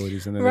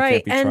disabilities, and then they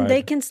can't be tried. And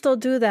they can still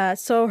do that.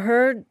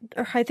 So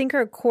I think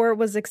her court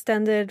was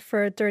extended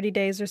for 30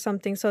 days or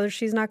something. So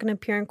she's not going to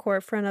appear in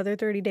court for another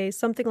 30 days,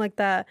 something like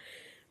that,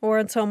 or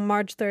until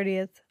March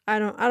 30th. I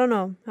don't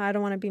know. I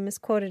don't want to be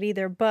misquoted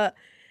either, but.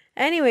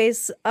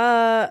 Anyways,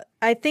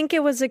 I think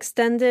it was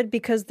extended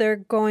because they're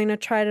going to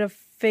try to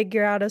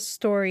figure out a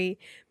story.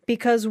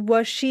 Because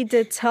what she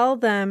did tell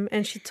them,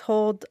 and she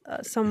told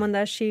someone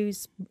that she,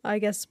 I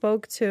guess,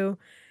 spoke to,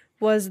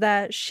 was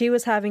that she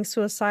was having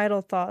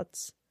suicidal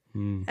thoughts.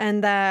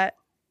 And that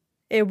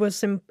it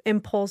was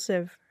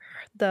impulsive,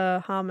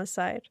 the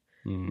homicide.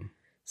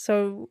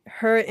 So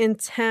her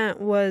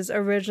intent was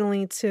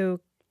originally to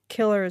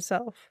kill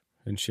herself.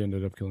 And she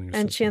ended up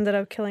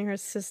killing her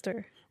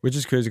sister. Which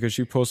is crazy because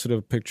she posted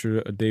a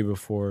picture a day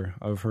before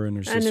of her and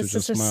her sister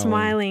just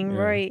smiling.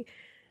 Right.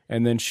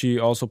 And then she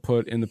also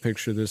put in the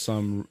picture this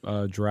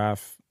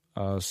giraffe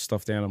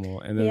stuffed animal,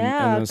 and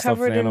then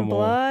covered in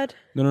blood.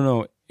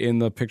 No, in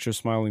the picture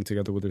smiling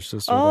together with her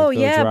sister. Oh, like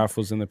the giraffe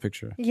was in the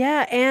picture.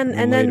 Yeah,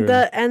 and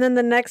then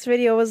the next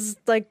video was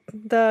like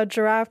the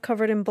giraffe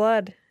covered in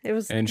blood. It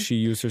was, and she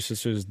used her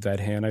sister's dead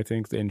hand, I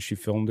think, and she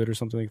filmed it or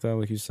something like that,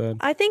 like you said.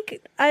 I think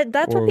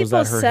that's what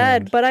people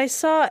said, but I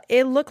saw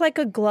it looked like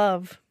a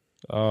glove.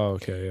 Oh,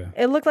 okay,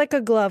 yeah. It looked like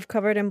a glove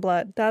covered in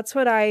blood. That's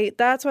what I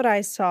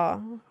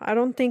saw. I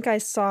don't think I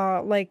saw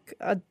like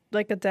a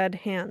dead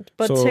hand.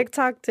 But So,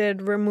 TikTok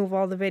did remove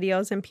all the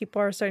videos, and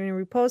people are starting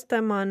to repost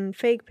them on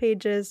fake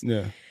pages.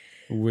 yeah,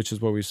 which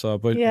is what we saw.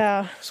 But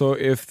Yeah. so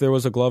if there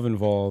was a glove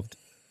involved,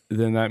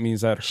 then that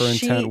means that her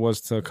intent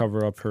was to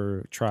cover up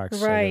her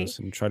tracks, right, I guess,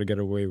 and try to get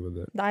away with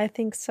it. I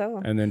think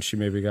so. And then she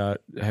maybe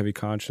got heavy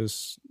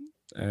conscious,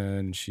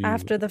 and she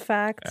after the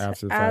fact,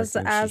 as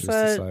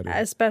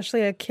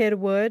especially a kid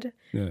would,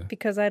 yeah.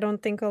 Because I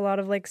don't think a lot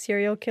of like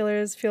serial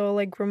killers feel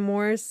like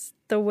remorse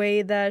the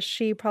way that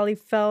she probably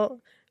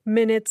felt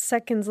minutes,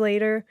 seconds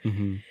later.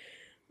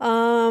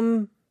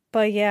 Mm-hmm.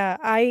 But yeah,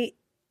 I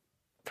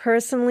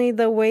personally,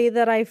 the way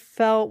that I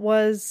felt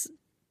was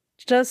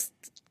just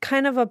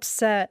kind of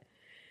upset,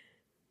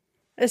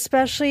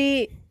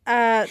 especially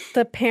at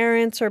the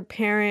parent,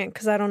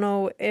 because I don't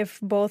know if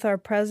both are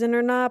present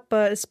or not,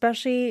 but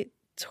especially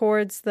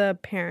towards the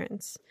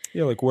parents.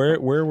 Yeah, like where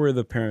were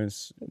the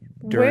parents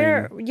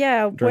during all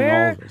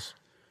of this?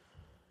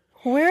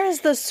 Where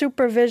is the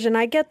supervision?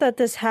 I get that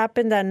this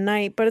happened at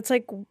night, but it's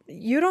like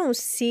you don't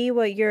see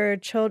what your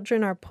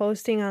children are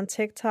posting on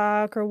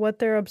TikTok or what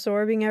they're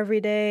absorbing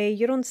every day.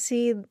 You don't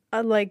see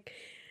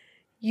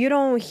you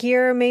don't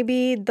hear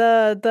maybe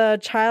the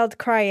child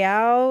cry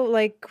out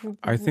like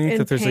I think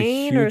that there's a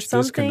huge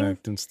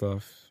disconnect and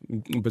stuff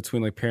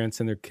between like parents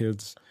and their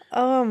kids.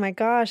 Oh my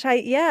gosh.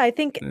 I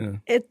think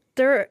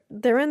they're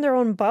in their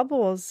own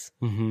bubbles.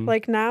 Mm-hmm.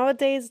 Like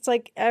nowadays it's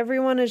like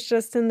everyone is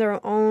just in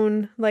their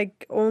own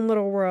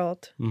little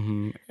world.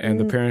 Mm-hmm. And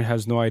the parent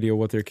has no idea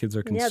what their kids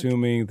are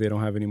consuming. Yeah. They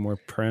don't have any more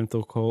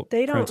parental codes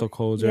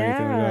or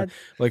anything like that.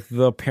 Like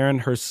the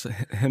parent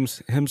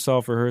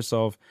himself or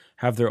herself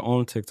have their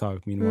own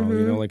TikTok. Meanwhile,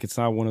 you know, like it's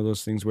not one of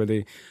those things where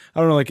I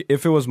don't know, like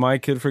if it was my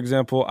kid, for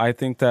example, I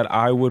think that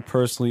I would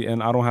personally,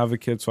 and I don't have a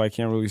kid, so I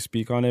can't really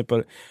speak on it,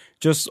 but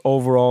just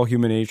overall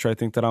human nature, I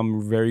think that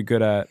I'm very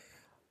good at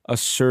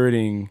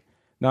assessing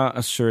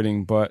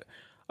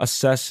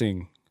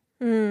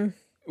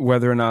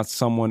whether or not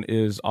someone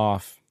is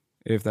off,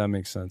 if that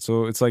makes sense.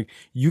 So it's like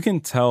you can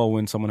tell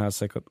when someone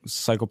has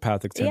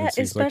psychopathic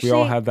tendencies. Like we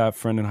all had that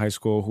friend in high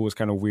school who was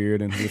kind of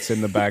weird and who would sit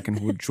in the back and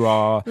who would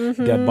draw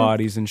dead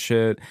bodies and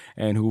shit,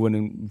 and who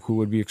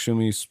would be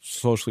extremely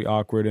socially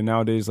awkward. And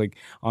nowadays, like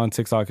on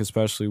TikTok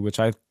especially, which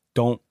I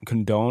don't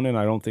condone and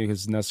I don't think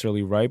is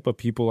necessarily right, but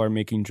people are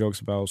making jokes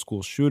about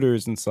school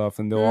shooters and stuff,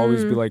 and they'll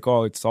always be like,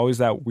 oh, it's always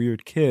that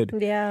weird kid.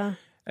 Yeah.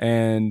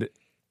 And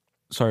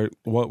sorry,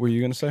 what were you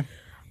gonna say?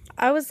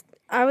 I was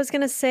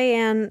gonna say,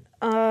 and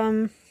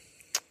I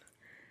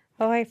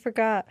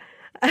forgot.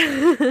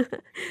 I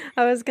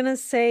was gonna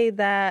say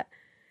that.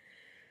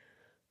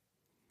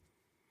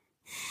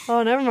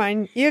 Oh, never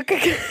mind. You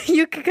could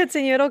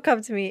continue. It'll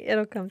come to me.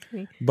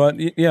 But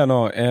yeah,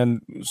 no,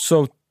 and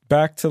so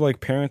back to like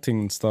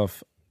parenting and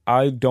stuff,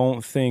 I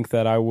don't think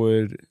that I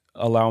would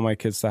allow my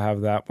kids to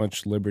have that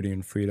much liberty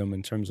and freedom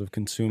in terms of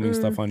consuming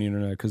stuff on the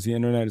internet, because the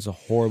internet is a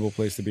horrible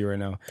place to be right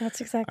now. That's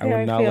exactly how I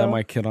would not let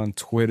my kid on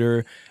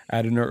Twitter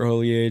at an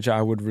early age.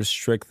 I would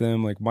restrict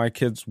them. Like my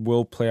kids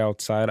will play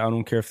outside. I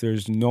don't care if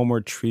there's no more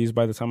trees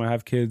by the time I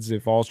have kids.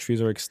 If all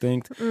trees are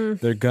extinct,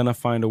 they're gonna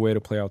find a way to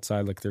play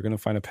outside. Like they're gonna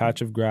find a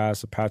patch of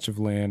grass, a patch of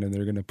land, and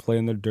they're gonna play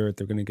in the dirt.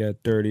 They're gonna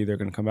get dirty. They're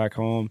gonna come back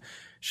home,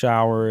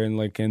 shower, and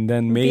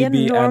then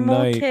maybe at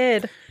night.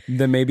 Kid.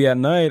 Then maybe at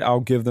night I'll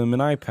give them an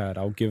iPad.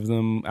 I'll give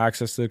them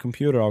access to the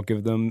computer. I'll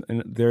give them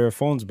their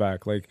phones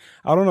back. Like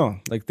I don't know.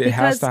 Like it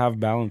has to have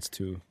balance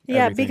too.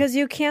 Yeah, because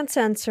you can't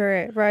censor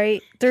it,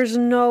 right? There's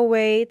no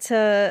way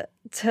to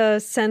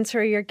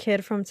censor your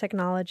kid from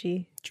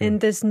technology in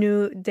this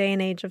new day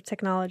and age of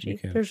technology.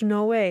 There's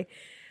no way.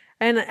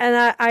 And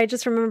I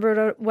just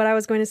remembered what I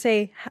was going to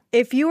say.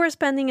 If you were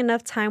spending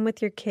enough time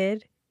with your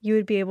kid, you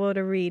would be able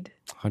to read.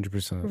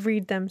 100%.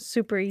 Read them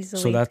super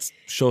easily. So that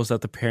shows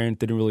that the parent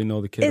didn't really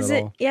know the kid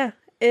at all. Yeah.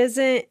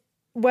 Isn't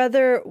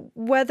whether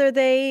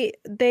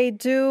they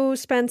do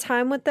spend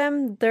time with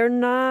them, they're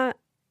not,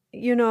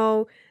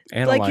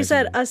 like you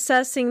said,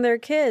 assessing their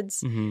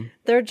kids. Mm-hmm.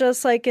 They're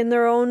just like in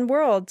their own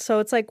world. So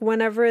it's like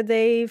whenever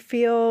they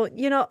feel,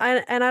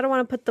 and I don't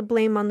want to put the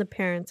blame on the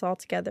parents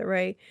altogether,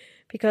 right?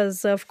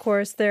 Because of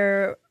course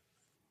there's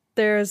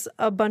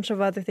a bunch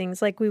of other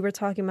things, like we were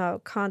talking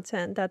about,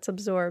 content that's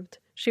absorbed.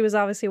 She was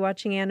obviously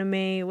watching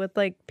anime with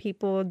like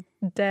people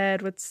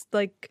dead with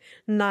like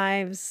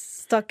knives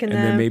stuck in them.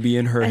 And then maybe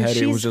in her head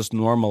it was just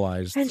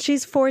normalized. And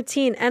she's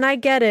 14. And I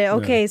get it.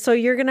 Okay, so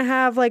you're going to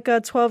have like a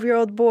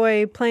 12-year-old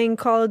boy playing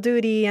Call of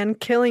Duty and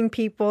killing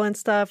people and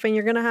stuff. And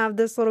you're going to have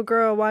this little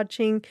girl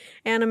watching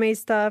anime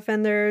stuff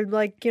and they're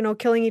like,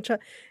 killing each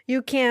other.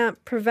 You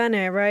can't prevent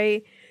it,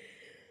 right?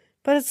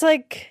 But it's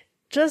like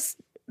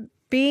just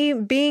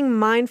being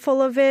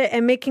mindful of it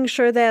and making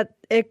sure that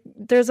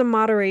there's a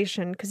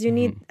moderation, because you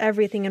need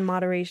everything in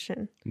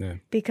moderation. Yeah.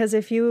 Because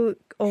if you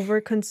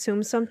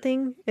overconsume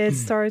something, it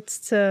starts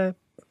to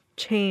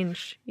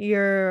change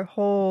you.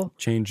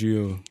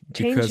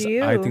 Because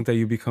I think that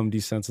you become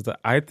desensitized.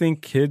 I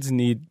think kids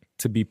need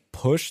to be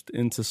pushed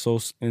into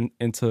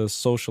into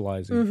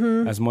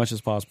socializing as much as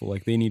possible.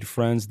 Like they need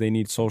friends, they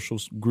need social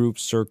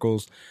groups,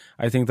 circles.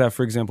 I think that,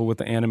 for example, with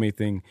the anime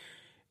thing,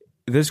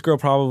 this girl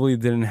probably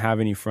didn't have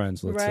any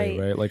friends, let's say,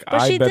 right? Like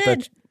but I bet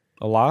that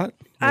a lot.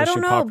 I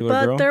don't know,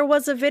 but girl? there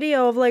was a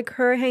video of like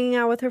her hanging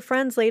out with her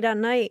friends late at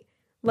night,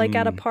 like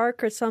at a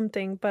park or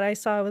something, but I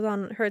saw it was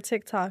on her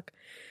TikTok.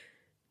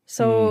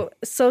 So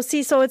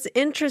it's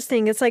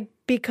interesting. It's like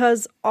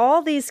because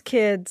all these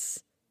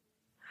kids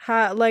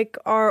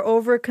are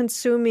over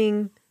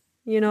consuming,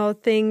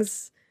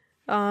 things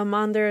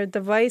on their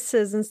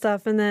devices and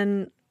stuff. And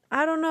then,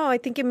 I don't know, I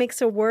think it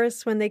makes it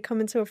worse when they come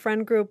into a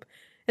friend group,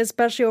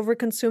 especially over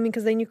consuming,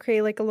 because then you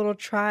create like a little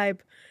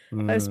tribe,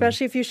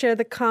 especially if you share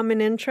the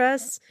common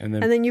interests. And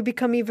then you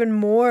become even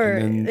more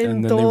indulged.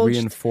 And then they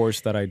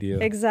reinforce that idea.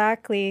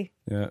 Exactly.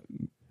 Yeah.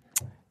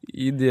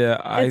 Yeah,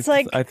 I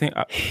think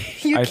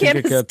you can't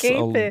it gets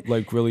escape it.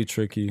 Like really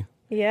tricky.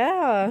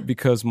 Yeah.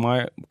 Because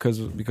my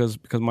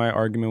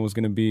argument was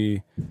going to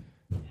be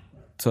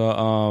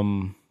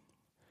to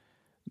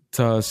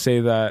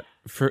say that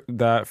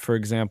for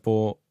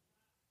example,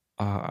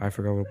 I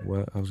forgot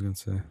what I was going to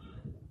say.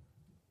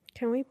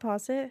 Can we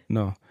pause it?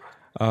 No.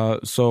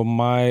 So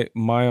my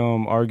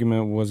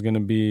argument was going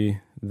to be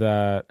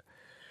that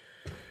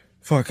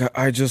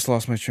I just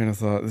lost my train of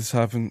thought. This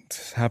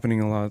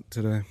happening a lot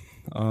today.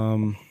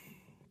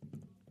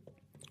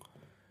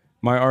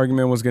 My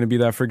argument was going to be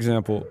that, for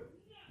example,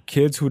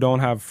 kids who don't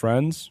have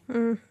friends,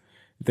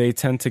 they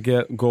tend to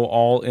go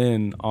all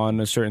in on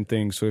a certain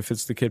thing. So if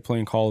it's the kid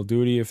playing Call of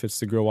Duty, if it's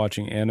the girl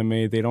watching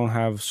anime, they don't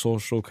have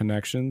social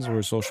connections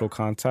or social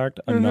contact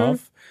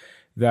enough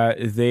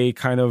that they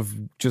kind of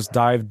just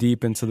dive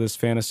deep into this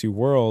fantasy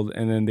world,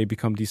 and then they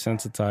become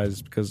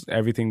desensitized because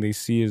everything they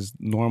see is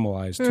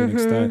normalized to an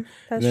extent.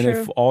 That's then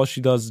true. If all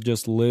she does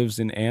just lives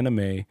in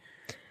anime,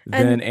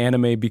 then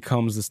anime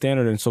becomes the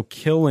standard. And so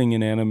killing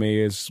in anime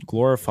is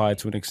glorified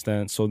to an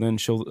extent. So then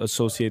she'll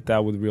associate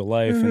that with real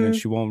life, and then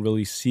she won't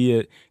really see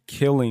it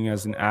killing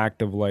as an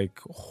act of like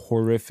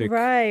horrific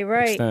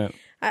extent.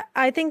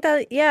 I think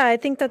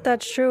that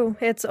that's true.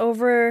 It's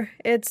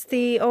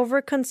the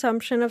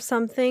overconsumption of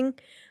something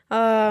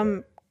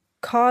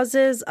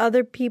causes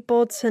other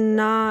people to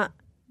not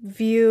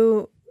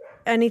view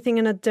anything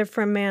in a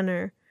different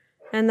manner.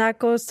 And that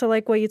goes to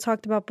like what you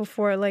talked about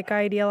before, like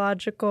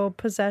ideological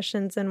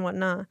possessions and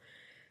whatnot.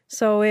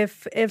 So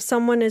if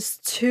someone is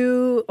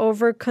too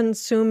over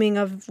consuming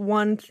of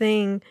one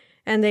thing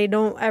and they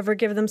don't ever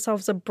give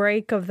themselves a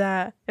break of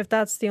that, if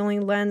that's the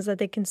only lens that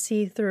they can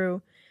see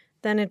through,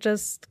 then it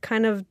just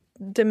kind of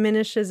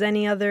diminishes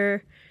any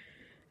other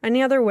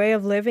way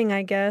of living,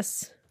 I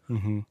guess.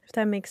 If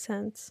that makes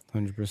sense.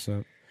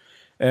 100%.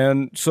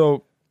 And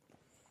so,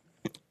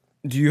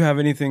 do you have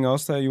anything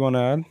else that you want to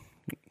add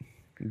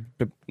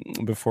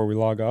before we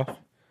log off?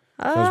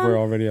 Because we're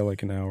already at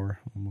like an hour,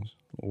 almost.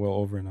 Well,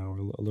 over an hour,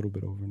 a little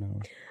bit over an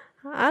hour.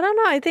 I don't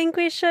know. I think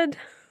we should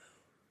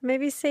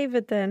maybe save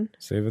it then.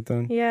 Save it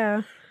then?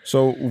 Yeah.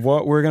 So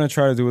what we're going to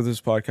try to do with this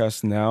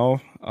podcast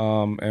now,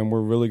 and we're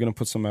really going to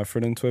put some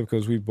effort into it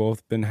because we've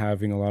both been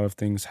having a lot of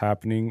things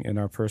happening in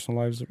our personal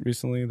lives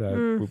recently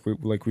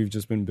that we've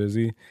just been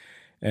busy.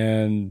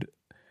 And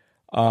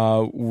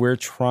we're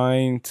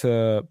trying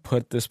to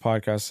put this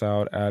podcast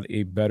out at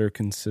a better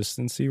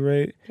consistency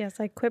rate.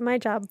 Yes, I quit my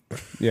job.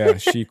 Yeah,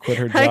 she quit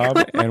her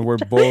job, and we're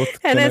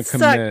both going to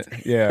commit.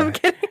 Sucked. Yeah,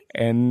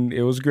 and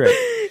it was great.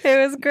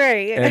 It was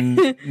great.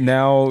 And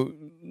now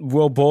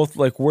we're both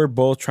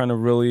trying to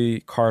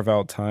really carve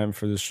out time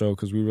for this show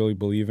because we really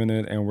believe in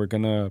it, and we're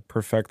going to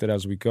perfect it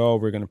as we go.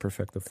 We're going to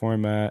perfect the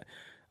format.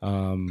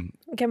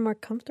 Get more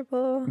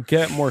comfortable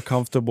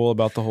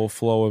about the whole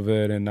flow of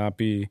it, and not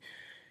be,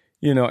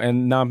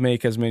 and not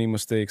make as many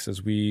mistakes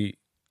as we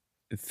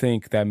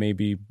think that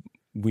maybe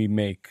we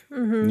make,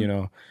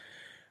 So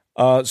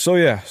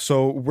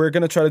we're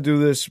going to try to do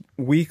this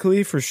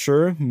weekly for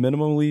sure,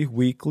 minimally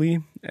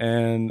weekly,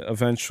 and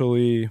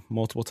eventually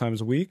multiple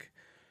times a week.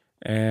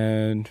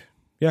 And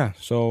yeah,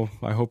 so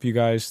I hope you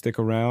guys stick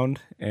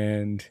around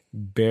and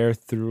bear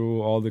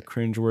through all the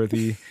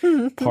cringeworthy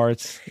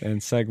parts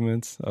and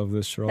segments of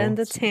this show. And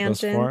the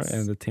tangents. Thus far,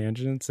 and the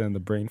tangents and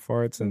the brain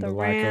farts and the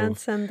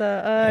rants lack of...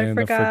 and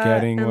the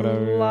forgetting and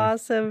whatever.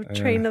 Loss of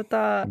train of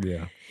thought.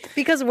 Yeah.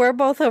 Because we're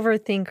both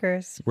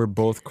overthinkers. We're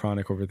both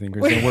chronic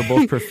overthinkers. And we're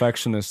both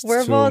perfectionists.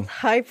 We're both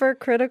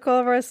hypercritical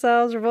of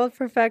ourselves. We're both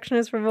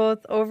perfectionists. We're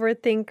both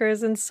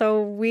overthinkers. And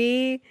so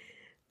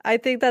I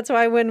think that's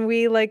why when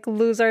we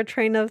lose our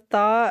train of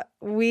thought,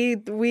 we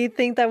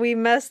think that we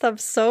messed up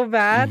so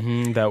bad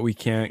that we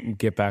can't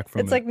get back from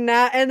it. It's like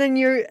not, and then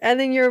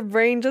your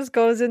brain just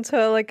goes into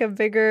a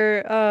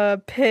bigger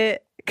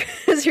pit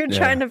because you're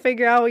trying to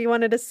figure out what you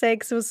wanted to say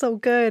because it was so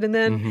good, and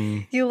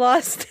then you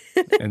lost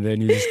it. And then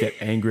you just get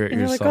angry at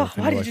yourself. You're like,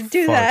 oh, why did you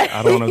do that?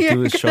 I don't want to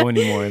do this show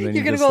anymore. And then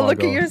you're gonna go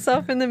look at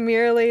yourself in the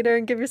mirror later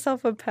and give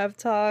yourself a pep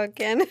talk.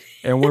 And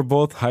we're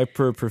both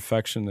hyper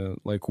perfectionists.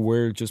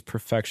 We're just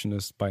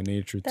perfectionists by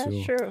nature too.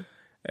 That's true.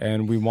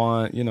 And we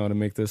want to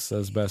make this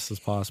as best as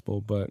possible,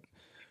 but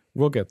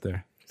we'll get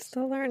there.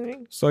 Still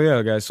learning. So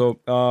yeah, guys. So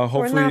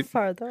hopefully, we're not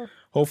far though.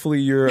 Hopefully,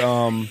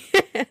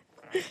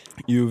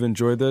 you've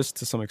enjoyed this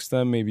to some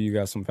extent. Maybe you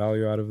got some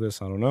value out of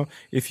this. I don't know.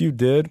 If you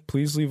did,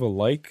 please leave a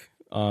like.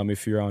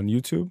 If you're on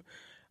YouTube,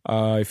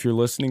 if you're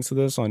listening to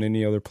this on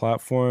any other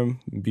platform,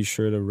 be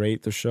sure to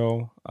rate the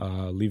show.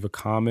 Leave a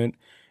comment.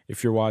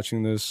 If you're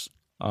watching this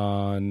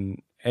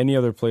on any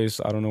other place,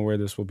 I don't know where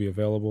this will be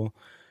available,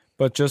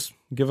 but just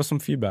give us some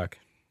feedback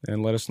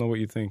and let us know what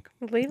you think.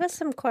 Leave us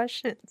some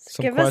questions.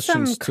 Give us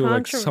some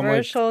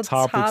controversial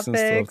topics and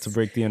stuff to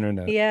break the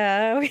internet.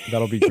 Yeah.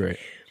 That'll be great.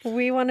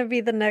 We want to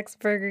be the next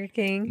Burger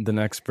King. The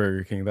next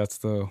Burger King. That's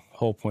the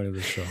whole point of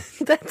the show.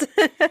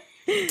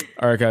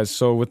 All right, guys.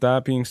 So with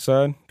that being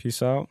said,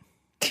 peace out.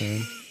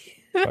 And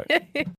bye.